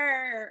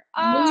her.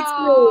 Me too.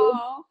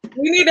 Oh.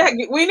 We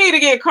need to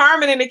get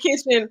Carmen in the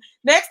kitchen.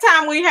 Next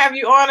time we have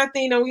you on,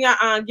 Athena, we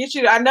get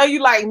you. I know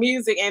you like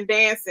music and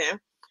dancing,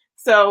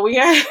 so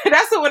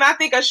that's what when I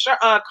think of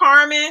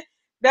Carmen.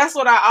 That's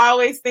what I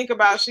always think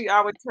about. She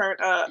always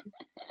turned up,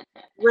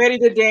 ready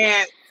to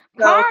dance.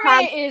 So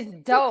Carmen is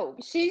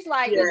dope. She's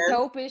like yes. the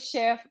dopest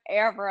chef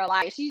ever.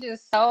 Like she's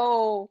just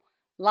so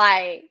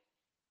like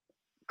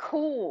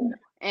cool.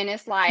 And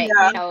it's like,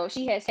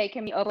 she has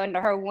taken me up under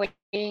her wing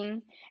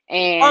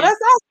and that's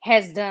awesome.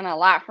 has done a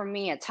lot for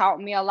me and taught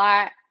me a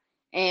lot.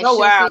 And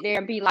she'll sit there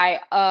and be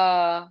like,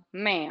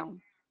 ma'am,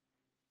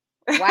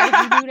 why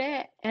did you do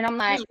that? And I'm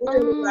like,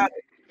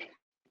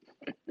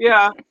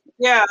 Yeah.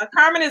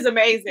 Carmen is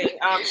amazing.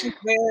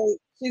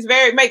 She's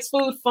very makes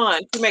food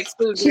fun. She makes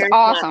food she's very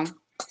awesome. fun.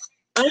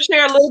 I'm gonna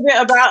share a little bit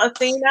about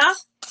Athena.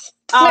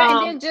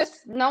 And then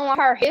just knowing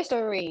her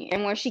history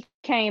and when she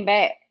came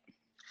back.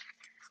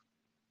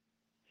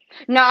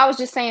 No, I was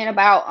just saying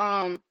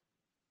about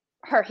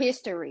her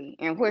history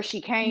and where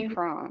she came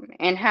from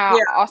and how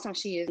awesome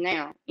she is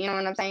now. You know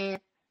what I'm saying?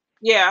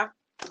 Yeah.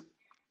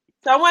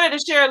 So I wanted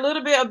to share a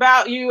little bit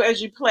about you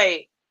as you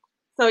played.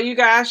 So you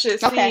guys should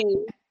see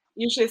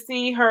you should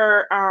see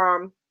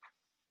her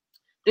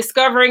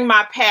discovering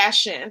my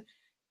passion.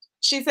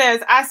 She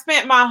says, I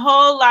spent my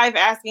whole life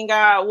asking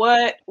God,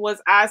 what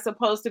was I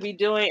supposed to be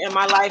doing in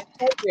my life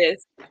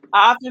purpose?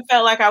 I often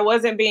felt like I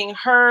wasn't being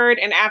heard,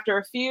 and after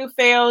a few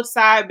failed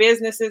side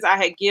businesses, I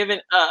had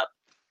given up.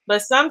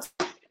 But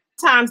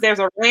sometimes there's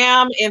a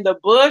ram in the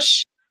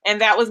bush,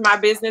 and that was my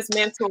business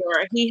mentor.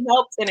 He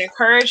helped and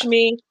encouraged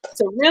me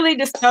to really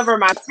discover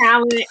my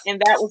talent,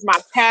 and that was my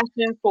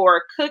passion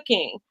for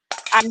cooking.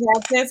 I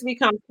have since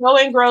become so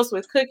engrossed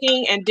with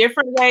cooking and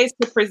different ways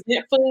to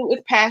present food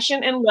with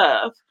passion and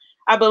love.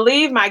 I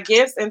believe my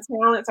gifts and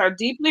talents are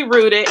deeply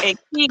rooted and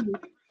key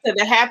to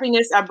the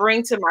happiness I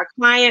bring to my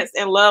clients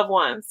and loved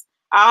ones.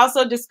 I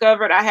also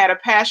discovered I had a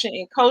passion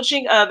in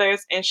coaching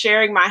others and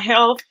sharing my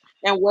health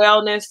and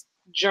wellness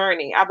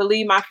journey. I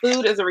believe my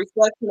food is a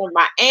reflection of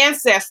my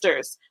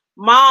ancestors,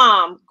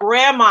 mom,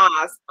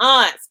 grandmas,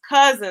 aunts,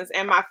 cousins,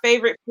 and my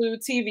favorite food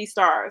TV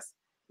stars.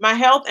 My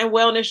health and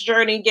wellness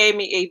journey gave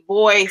me a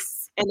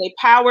voice and a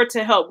power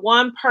to help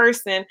one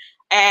person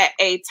at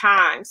a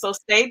time. So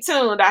stay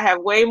tuned. I have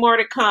way more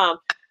to come.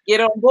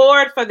 Get on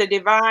board for the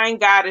Divine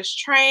Goddess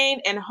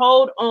Train and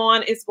hold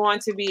on. It's going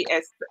to be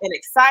an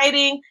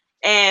exciting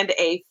and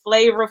a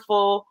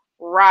flavorful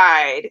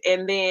ride.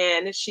 And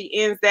then she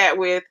ends that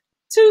with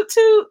toot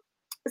toot.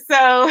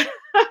 So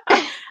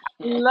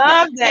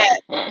love that.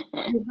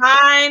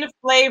 Divine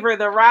Flavor,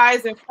 the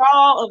rise and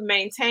fall of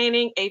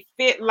maintaining a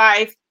fit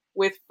life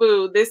with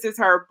food. This is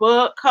her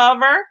book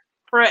cover,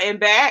 front and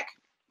back.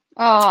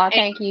 Oh,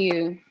 thank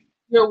you.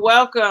 You're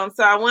welcome.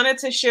 So I wanted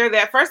to share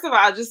that. First of all,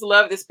 I just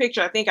love this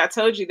picture. I think I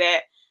told you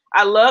that.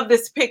 I love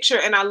this picture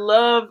and I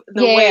love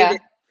the way that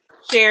it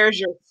shares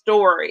your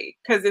story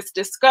because it's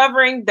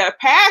discovering the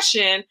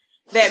passion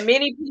that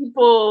many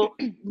people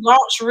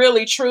launch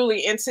really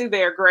truly into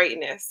their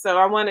greatness. So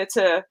I wanted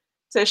to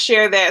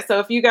share that. So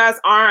if you guys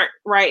aren't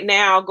right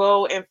now,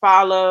 go and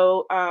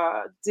follow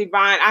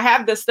Divine. I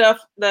have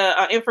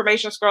the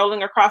information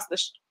scrolling across the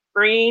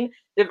screen.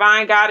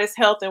 Divine Goddess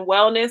Health and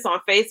Wellness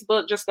on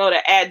Facebook. Just go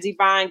to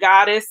 @Divine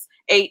Goddess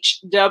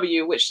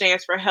HW, which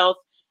stands for Health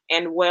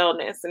and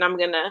Wellness. And I'm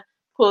gonna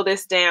pull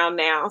this down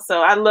now.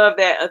 So I love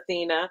that,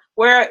 Athena.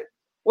 Where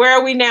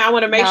are we now? I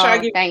want to make sure I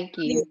give thank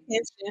you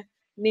attention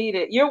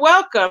needed. You're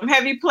welcome.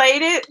 Have you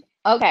played it?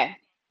 Okay.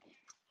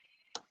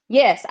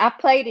 Yes, I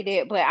played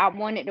it, but I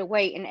wanted to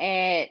wait and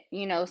add,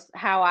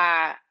 how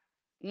I,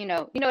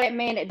 that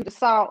man that do the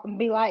salt and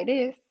be like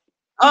this.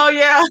 Oh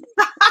yeah.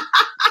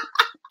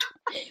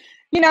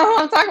 You know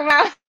who I'm talking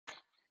about?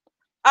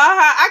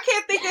 I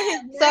can't think of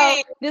his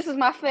name. So this is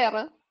my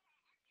feta.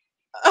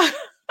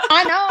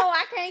 I know,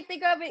 I can't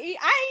think of it.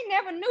 I ain't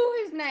never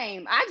knew his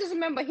name. I just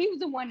remember he was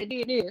the one that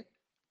did this.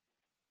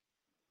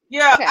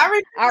 Yeah, okay. I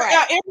remember. All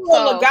right.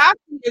 Emerald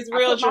Lagasse is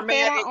real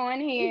dramatic. On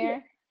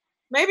here.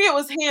 Maybe it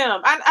was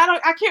him.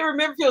 I can't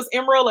remember if it was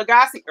Emerald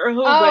Lagasse or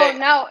who. Oh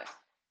no,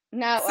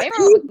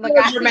 Emerald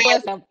Lagasse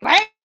was the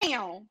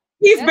bam.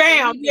 He's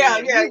bam. Yeah.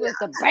 He was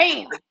the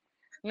bam.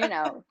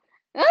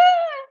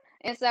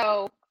 And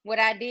so what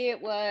I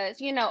did was,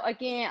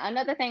 again,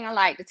 another thing I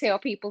like to tell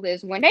people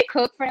is when they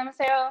cook for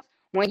themselves,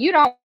 when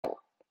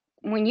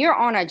you're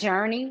on a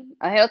journey,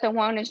 a health and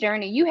wellness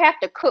journey, you have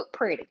to cook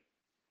pretty.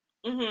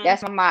 Mm-hmm.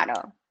 That's my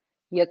motto.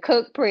 You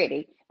cook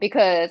pretty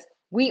because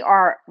we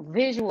are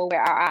visual with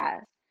our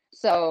eyes.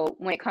 So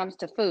when it comes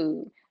to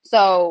food,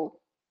 so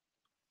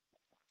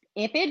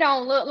if it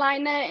don't look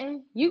like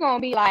nothing, you're going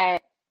to be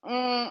like,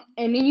 and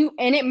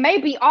it may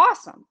be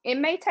awesome. It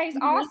may taste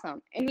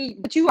awesome.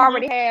 But you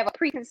already have a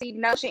preconceived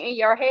notion in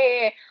your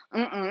head.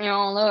 You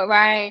don't look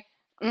right.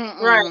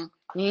 Right.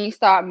 You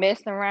start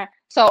messing around.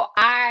 So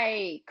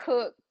I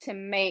cook to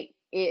make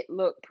it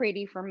look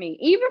pretty for me.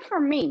 Even for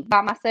me,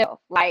 by myself.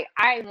 Like,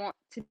 I want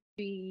to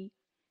be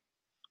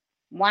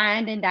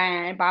wined and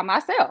dined by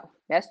myself.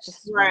 That's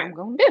just what I'm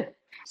going to do.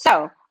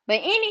 So,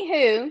 but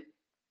anywho,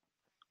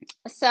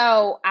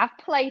 So I've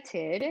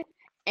plated,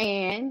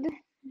 and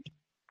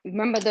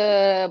remember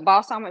the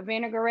balsamic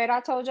vinaigrette I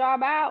told y'all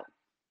about?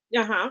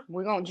 Uh-huh.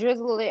 We're going to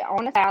drizzle it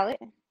on the salad,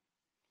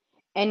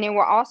 and then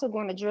we're also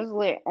going to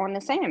drizzle it on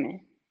the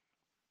salmon.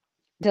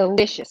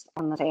 Delicious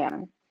on the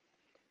salmon.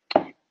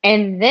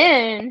 And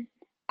then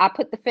I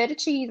put the feta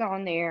cheese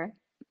on there,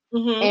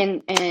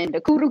 and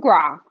the coup de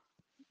grace.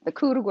 The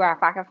coup de grace,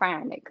 if I can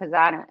find it, because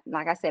I don't,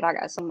 like I said, I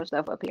got so much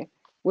stuff up here.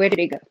 Where did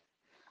it go?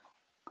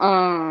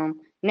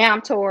 Now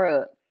I'm tore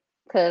up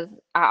because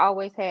I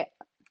always had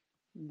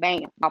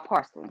my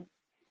parsley.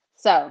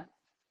 So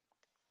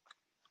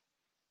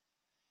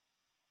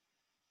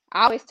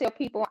I always tell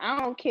people,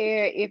 I don't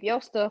care if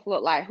your stuff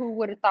look like who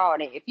would have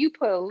thought it. If you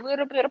put a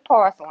little bit of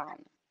parsley on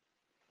it,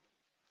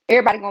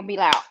 everybody gonna be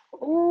like,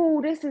 "Ooh,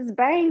 this is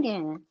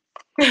banging."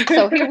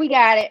 So here we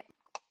got it.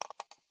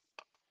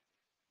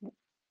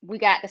 We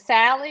got the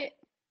salad,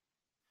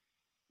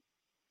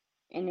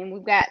 and then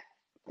we've got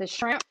the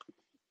shrimp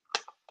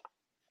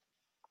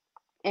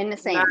and the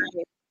salmon.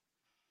 Nice.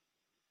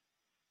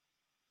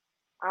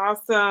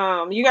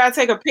 Awesome. You gotta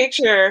take a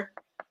picture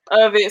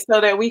of it so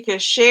that we can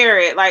share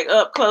it like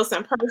up close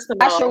and personal.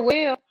 I sure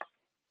will.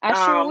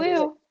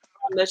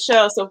 On the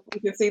show so we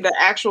can see the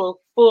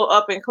actual full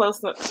up and close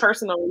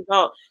personal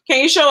result. Can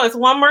you show us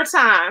one more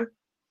time?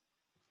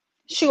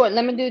 Sure.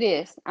 Let me do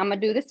this. I'm gonna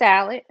do the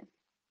salad.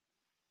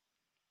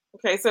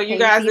 Okay, so you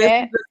guys, this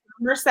is the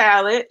summer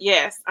salad.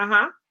 Yes.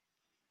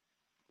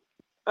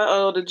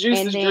 The juice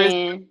is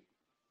drizzling.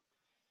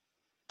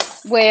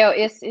 Well,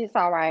 it's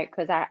all right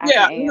because I can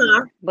add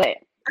more. But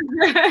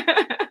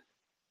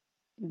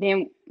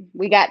then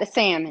we got the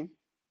salmon.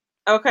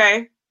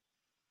 Okay.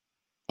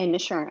 And the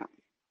shrimp.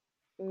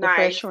 Nice. The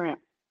fresh shrimp.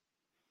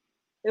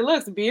 It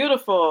looks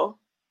beautiful.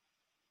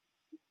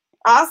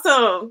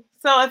 Awesome.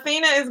 So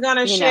Athena is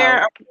gonna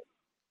share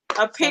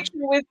a picture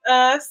with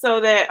us so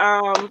that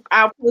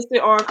I'll post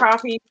it on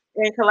Coffee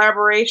and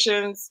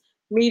Collaborations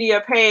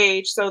media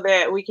page so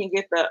that we can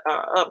get the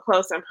up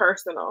close and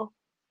personal.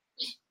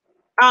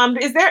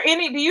 Is there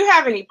do you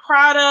have any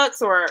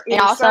products or any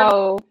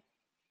also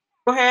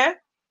go ahead.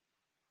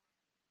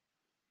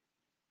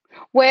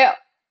 Well,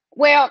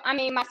 I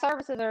mean, my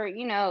services are,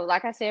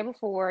 like I said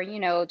before,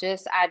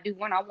 just I do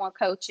one-on-one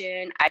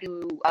coaching. I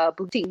do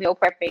boutique meal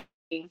prepping.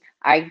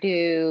 I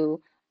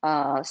do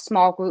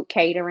small group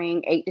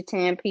catering, 8 to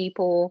 10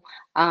 people.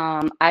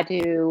 I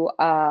do,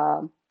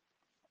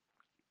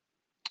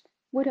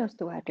 what else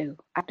do I do?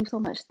 I do so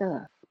much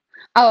stuff.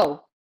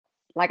 Oh,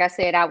 like I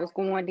said, I was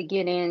going to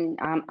get in,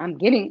 I'm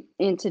getting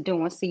into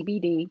doing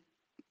CBD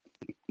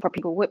for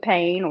people with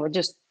pain or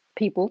just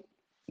people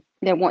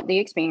that want the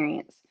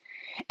experience.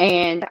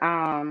 And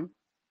I'm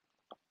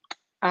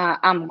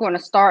going to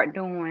start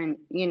doing,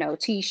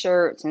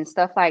 T-shirts and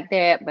stuff like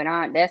that. But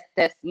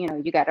that's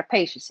you got to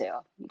pace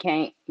yourself. You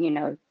can't,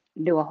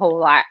 do a whole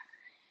lot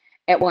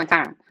at one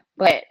time.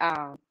 But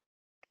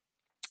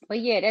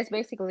yeah, that's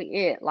basically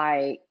it.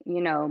 Like,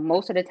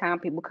 most of the time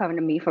people come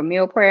to me for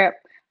meal prep.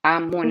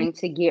 I'm wanting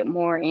to get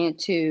more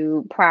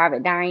into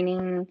private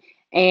dining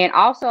and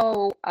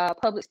also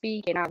public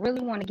speaking. I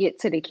really want to get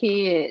to the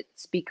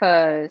kids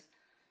because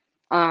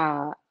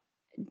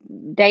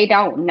they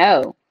don't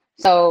know.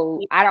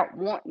 So I don't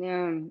want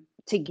them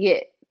to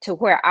get to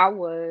where I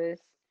was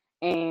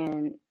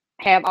and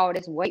have all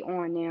this weight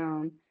on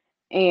them.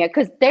 And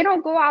because they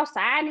don't go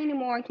outside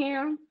anymore,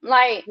 Kim.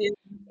 Like,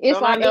 it's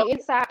like they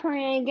inside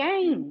playing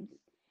games.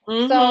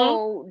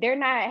 So they're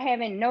not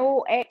having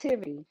no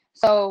activity.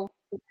 So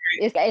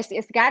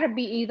it's got to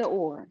be either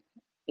or.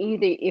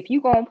 Either if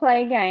you're going to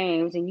play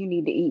games and you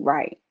need to eat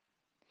right.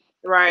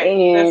 Right.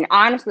 And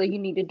honestly, you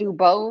need to do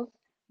both.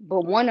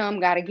 But one of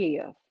them got to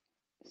give.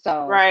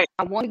 So I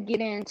want to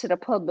get into the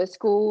public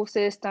school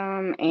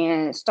system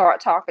and start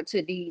talking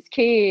to these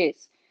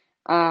kids,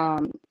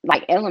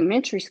 like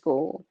elementary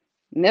school,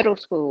 middle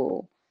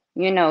school,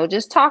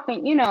 just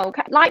talking,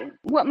 like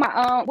what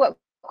what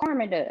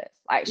Karma does.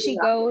 Like she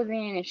goes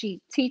in and she's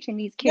teaching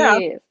these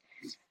kids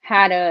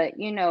how to,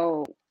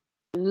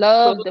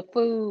 love the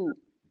food.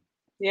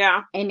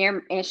 Yeah.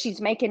 And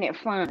she's making it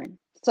fun.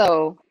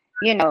 So,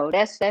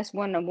 that's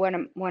one of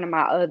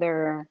my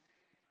other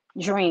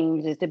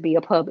dreams is to be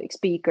a public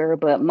speaker,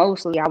 but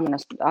mostly I want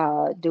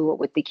to do it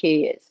with the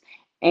kids.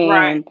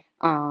 And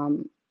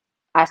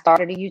I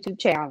started a YouTube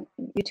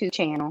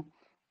channel,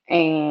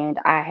 and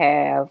I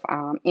have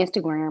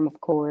Instagram, of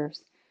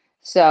course.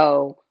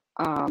 So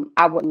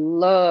I would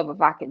love if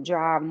I could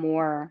drive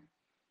more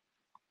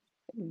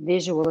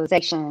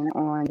visualization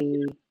on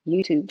the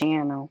YouTube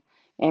channel.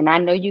 And I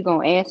know you're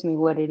gonna ask me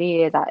what it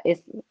is.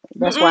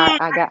 That's why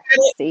I got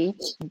it. See,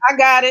 I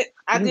got it.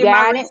 You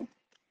got it.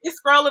 It's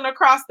scrolling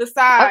across the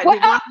side.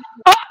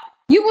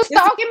 You were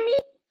stalking me?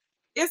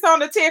 It's on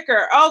the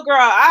ticker. Oh, girl,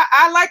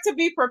 I like to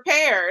be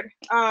prepared,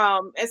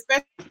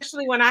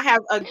 especially when I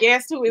have a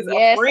guest who is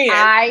a friend.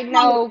 I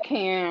know,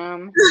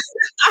 Kim.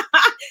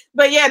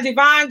 But yeah,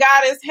 Divine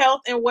Goddess Health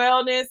and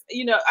Wellness.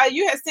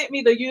 You had sent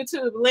me the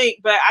YouTube link,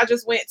 but I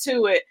just went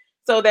to it.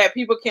 so that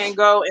people can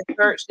go and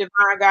search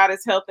Divine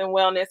Goddess Health and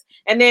Wellness.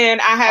 And then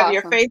I have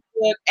your Awesome.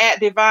 Facebook at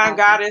Divine Awesome.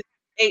 Goddess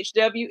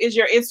HW. Is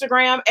your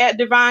Instagram at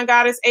Divine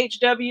Goddess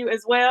HW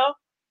as well?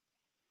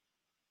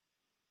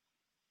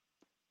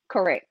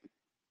 Correct.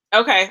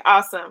 Okay,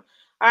 awesome.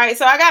 All right,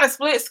 so I got a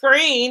split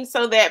screen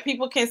so that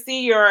people can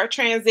see your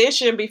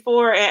transition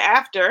before and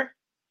after.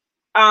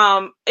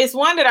 It's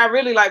one that I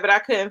really like, but I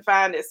couldn't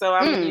find it, so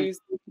I'm gonna use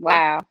this one.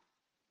 Wow.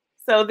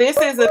 So this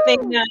is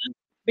Athena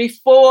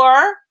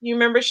before. You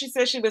remember she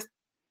said she was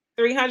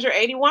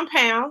 381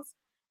 pounds,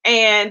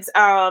 and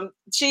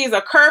she is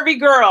a curvy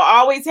girl,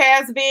 always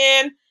has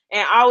been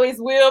and always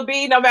will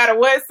be, no matter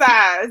what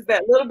size.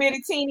 That little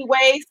bitty teeny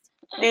waist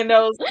and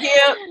those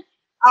hips,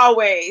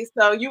 always.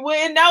 So you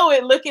wouldn't know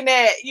it looking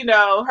at,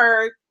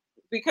 her,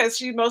 because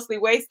she's mostly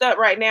waist up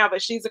right now,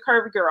 but she's a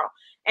curvy girl.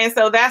 And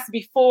so that's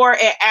before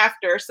and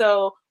after.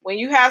 So when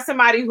you have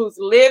somebody who's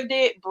lived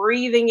it,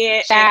 breathing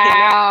it,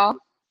 and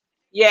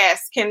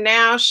can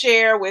now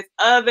share with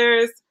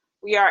others,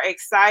 we are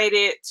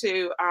excited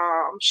to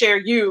share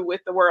you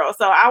with the world.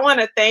 So I want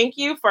to thank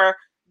you for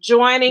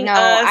joining us.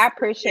 I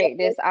appreciate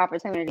this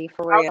opportunity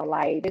for real.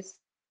 Like this,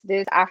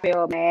 I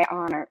feel mad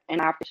honored,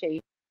 and I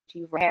appreciate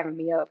you for having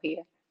me up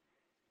here.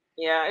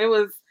 Yeah,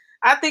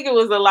 I think it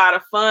was a lot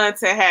of fun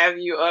to have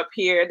you up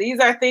here. These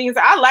are things,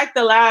 I like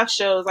the live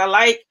shows. I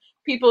like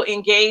people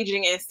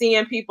engaging and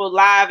seeing people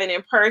live and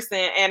in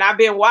person. And I've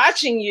been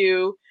watching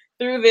you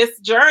through this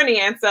journey.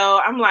 And so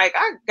I'm like,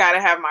 I got to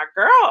have my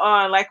girl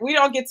on. Like, we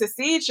don't get to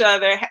see each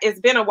other. It's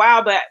been a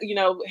while, but,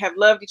 have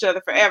loved each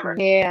other forever.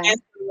 Yeah.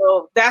 And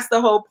so that's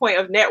the whole point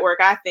of network,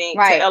 I think,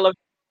 to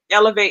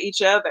elevate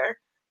each other.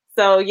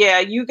 So yeah,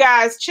 you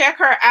guys check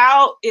her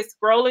out. It's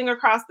scrolling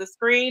across the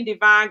screen,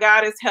 Divine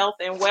Goddess Health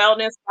and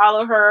Wellness.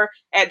 Follow her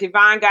at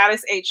Divine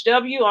Goddess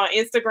HW on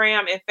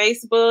Instagram and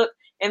Facebook.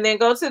 And then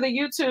go to the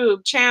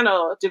YouTube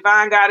channel,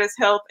 Divine Goddess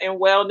Health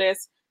and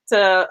Wellness,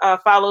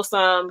 to follow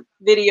some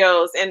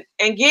videos and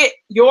get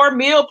your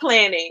meal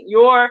planning,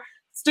 your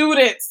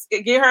students,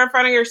 get her in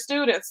front of your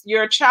students,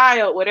 your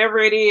child, whatever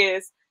it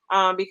is,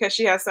 because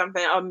she has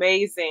something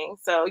amazing.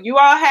 So you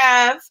all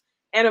have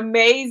an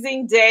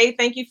amazing day.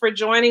 Thank you for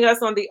joining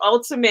us on the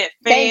Ultimate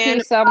F.A.N. Thank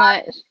you so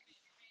much.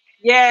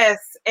 Yes.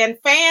 And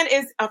F.A.N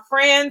is a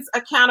Friends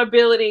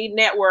Accountability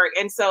Network.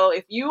 And so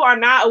if you are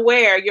not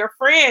aware, your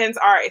friends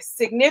are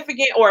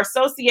significant, or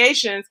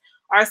associations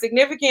are a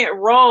significant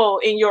role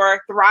in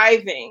your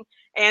thriving.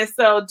 And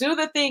so do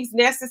the things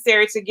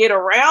necessary to get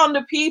around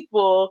the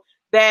people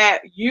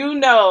that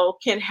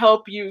can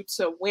help you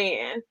to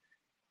win.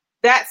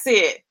 That's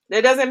it.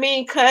 That doesn't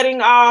mean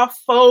cutting off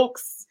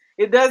folks.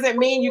 It doesn't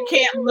mean you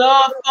can't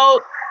love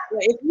folks.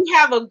 If you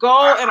have a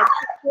goal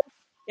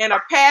and a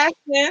passion,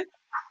 the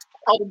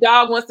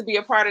dog wants to be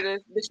a part of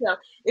the show.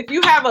 If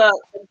you have a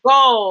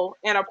goal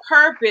and a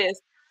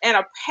purpose and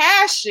a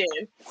passion,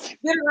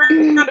 get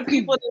around the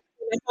people that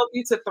can help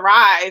you to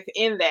thrive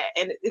in that.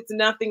 And it's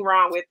nothing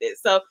wrong with it.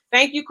 So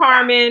thank you,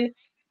 Carmen.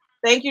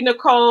 Thank you,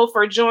 Nicole,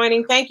 for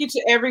joining. Thank you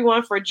to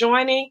everyone for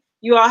joining.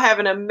 You all have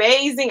an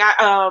amazing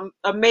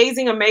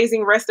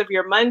rest of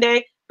your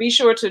Monday. Be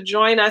sure to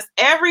join us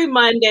every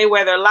Monday,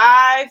 whether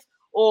live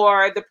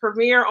or the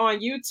premiere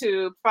on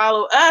YouTube.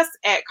 Follow us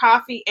at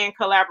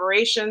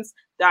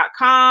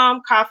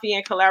coffeeandcollaborations.com, Coffee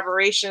and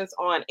Collaborations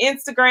on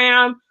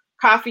Instagram,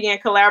 Coffee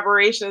and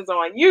Collaborations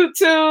on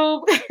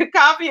YouTube,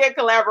 Coffee and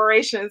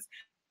Collaborations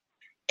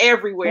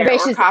everywhere.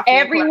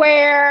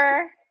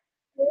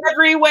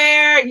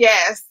 Everywhere,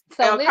 yes.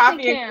 So listen,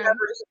 Coffee Kim, and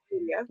Collaborations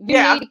Media.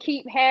 You need to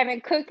keep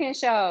having cooking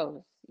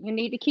shows. You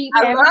need to keep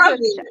having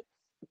cooking shows.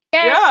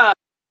 Yeah.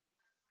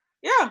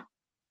 Yeah,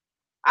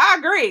 I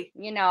agree.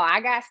 I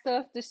got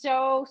stuff to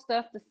show,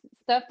 stuff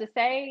to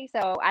say.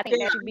 So I think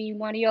that should be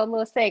one of your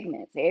little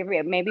segments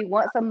maybe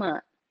once a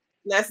month.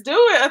 Let's do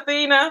it,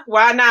 Athena.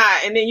 Why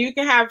not? And then you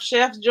can have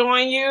chefs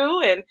join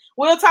you, and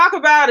we'll talk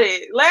about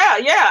it.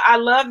 Yeah, I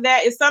love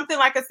that. It's something,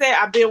 like I said,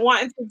 I've been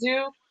wanting to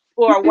do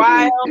for a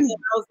while, and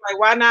I was like,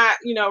 why not?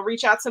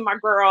 Reach out to my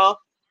girl.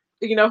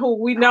 Who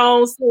we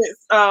known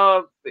since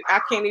I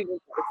can't even,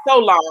 so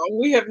long.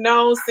 We have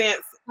known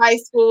since high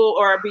school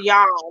or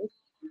beyond.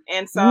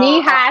 And so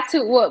knee high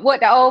to what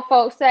the old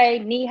folks say,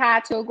 knee high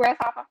to a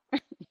grasshopper.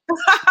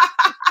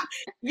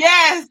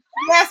 yes,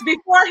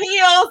 before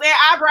heels and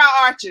eyebrow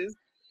arches.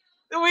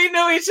 We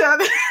knew each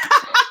other.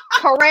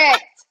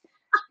 Correct.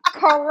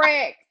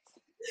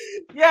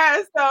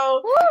 Yeah,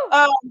 so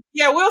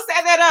we'll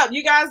set that up.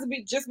 You guys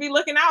just be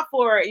looking out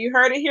for it. You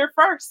heard it here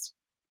first.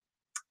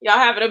 Y'all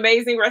have an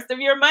amazing rest of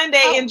your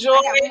Monday. Enjoy.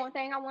 I got one more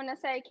thing I want to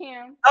say,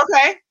 Kim.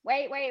 Okay.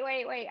 Wait.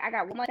 I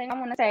got one more thing I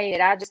want to say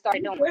that I just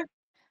started doing.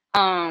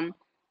 I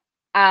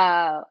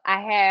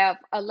have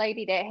a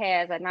lady that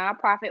has a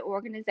nonprofit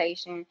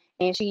organization,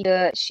 and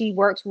she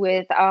works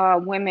with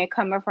women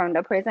coming from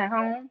the prison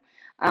home,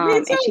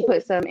 and she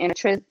puts them in a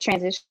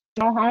transitional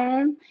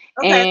home.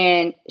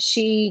 Okay. And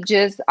she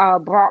just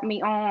brought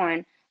me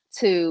on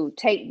to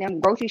take them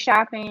grocery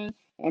shopping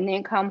and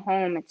then come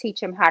home and teach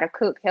them how to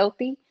cook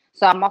healthy.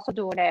 So I'm also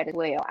doing that as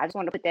well. I just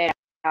want to put that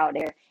out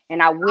there.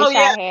 And I wish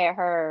I had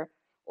her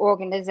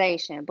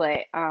organization, but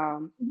You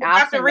I'll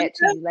have to send reach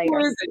that to out. you Who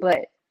later. is it?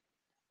 But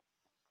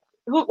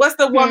What's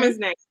the hmm, woman's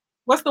name?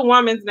 What's the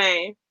woman's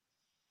name?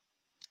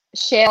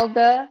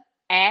 Shelda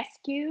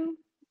Askew,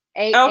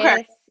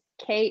 Okay.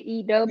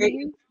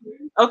 Askew.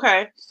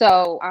 Okay.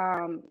 So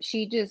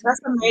she just That's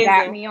got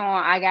amazing. me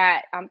on.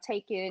 I'm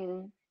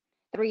taking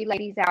 3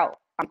 ladies out.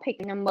 I'm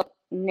picking them up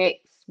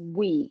next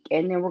week,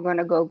 and then we're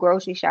gonna go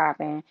grocery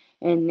shopping,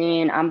 and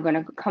then I'm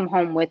gonna come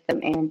home with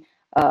them and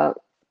uh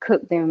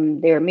cook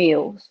them their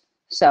meals.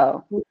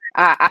 So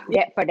I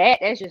that for that,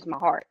 that's just my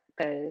heart,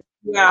 because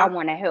I Yeah.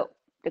 want to help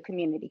the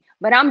community.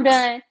 But I'm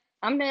done.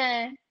 I'm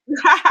done.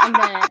 I'm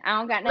done. I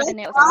don't got That's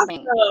nothing else on the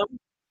bank. awesome.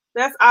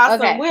 That's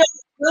awesome. Okay.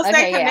 We'll stay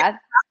Okay. connected. Yeah.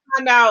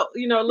 Find out,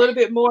 a little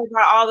bit more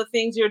about all the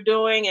things you're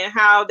doing and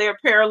how they're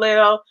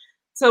parallel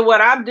to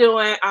what I'm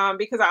doing.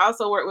 Because I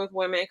also work with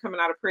women coming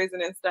out of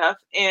prison and stuff,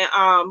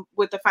 and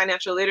with the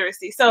financial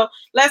literacy. So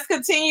let's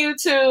continue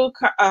to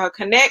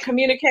connect,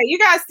 communicate. You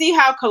guys see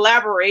how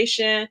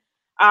collaboration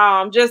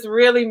just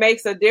really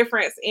makes a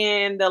difference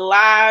in the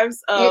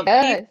lives It of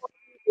does. people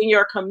in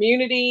your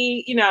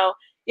community.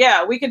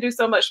 Yeah, we can do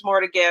so much more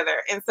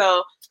together. And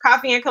so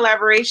Coffee and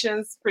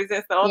Collaborations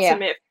presents the Yeah.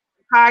 Ultimate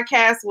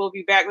Podcast. We'll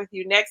be back with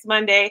you next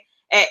Monday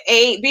at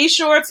 8. Be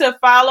sure to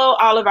follow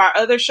all of our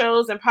other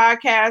shows and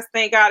podcasts.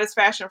 Thank God It's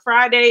Fashion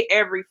Friday,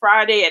 every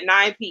Friday at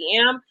 9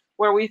 p.m.,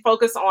 where we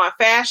focus on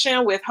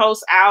fashion with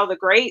host Al the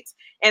Great.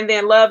 And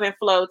then Love and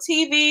Flow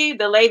TV,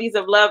 the ladies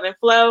of Love and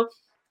Flow.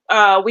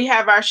 We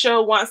have our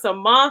show once a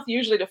month,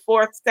 usually the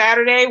fourth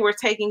Saturday. We're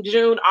taking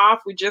June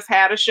off. We just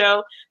had a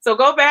show. So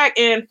go back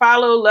and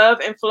follow Love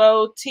and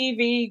Flow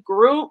TV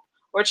group,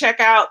 or check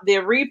out the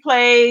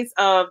replays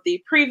of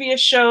the previous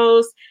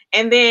shows.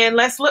 And then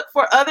let's look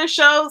for other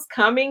shows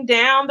coming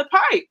down the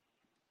pipe.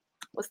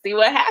 We'll see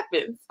what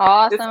happens.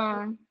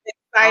 Awesome. This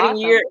exciting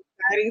year,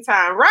 exciting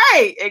time.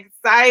 Right.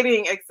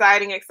 Exciting,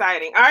 exciting,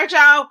 exciting. All right,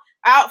 y'all.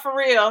 Out for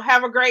real.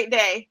 Have a great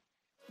day.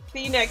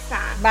 See you next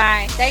time.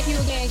 Bye. Thank you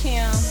again,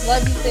 Kim.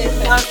 Love you,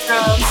 sister.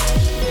 Welcome.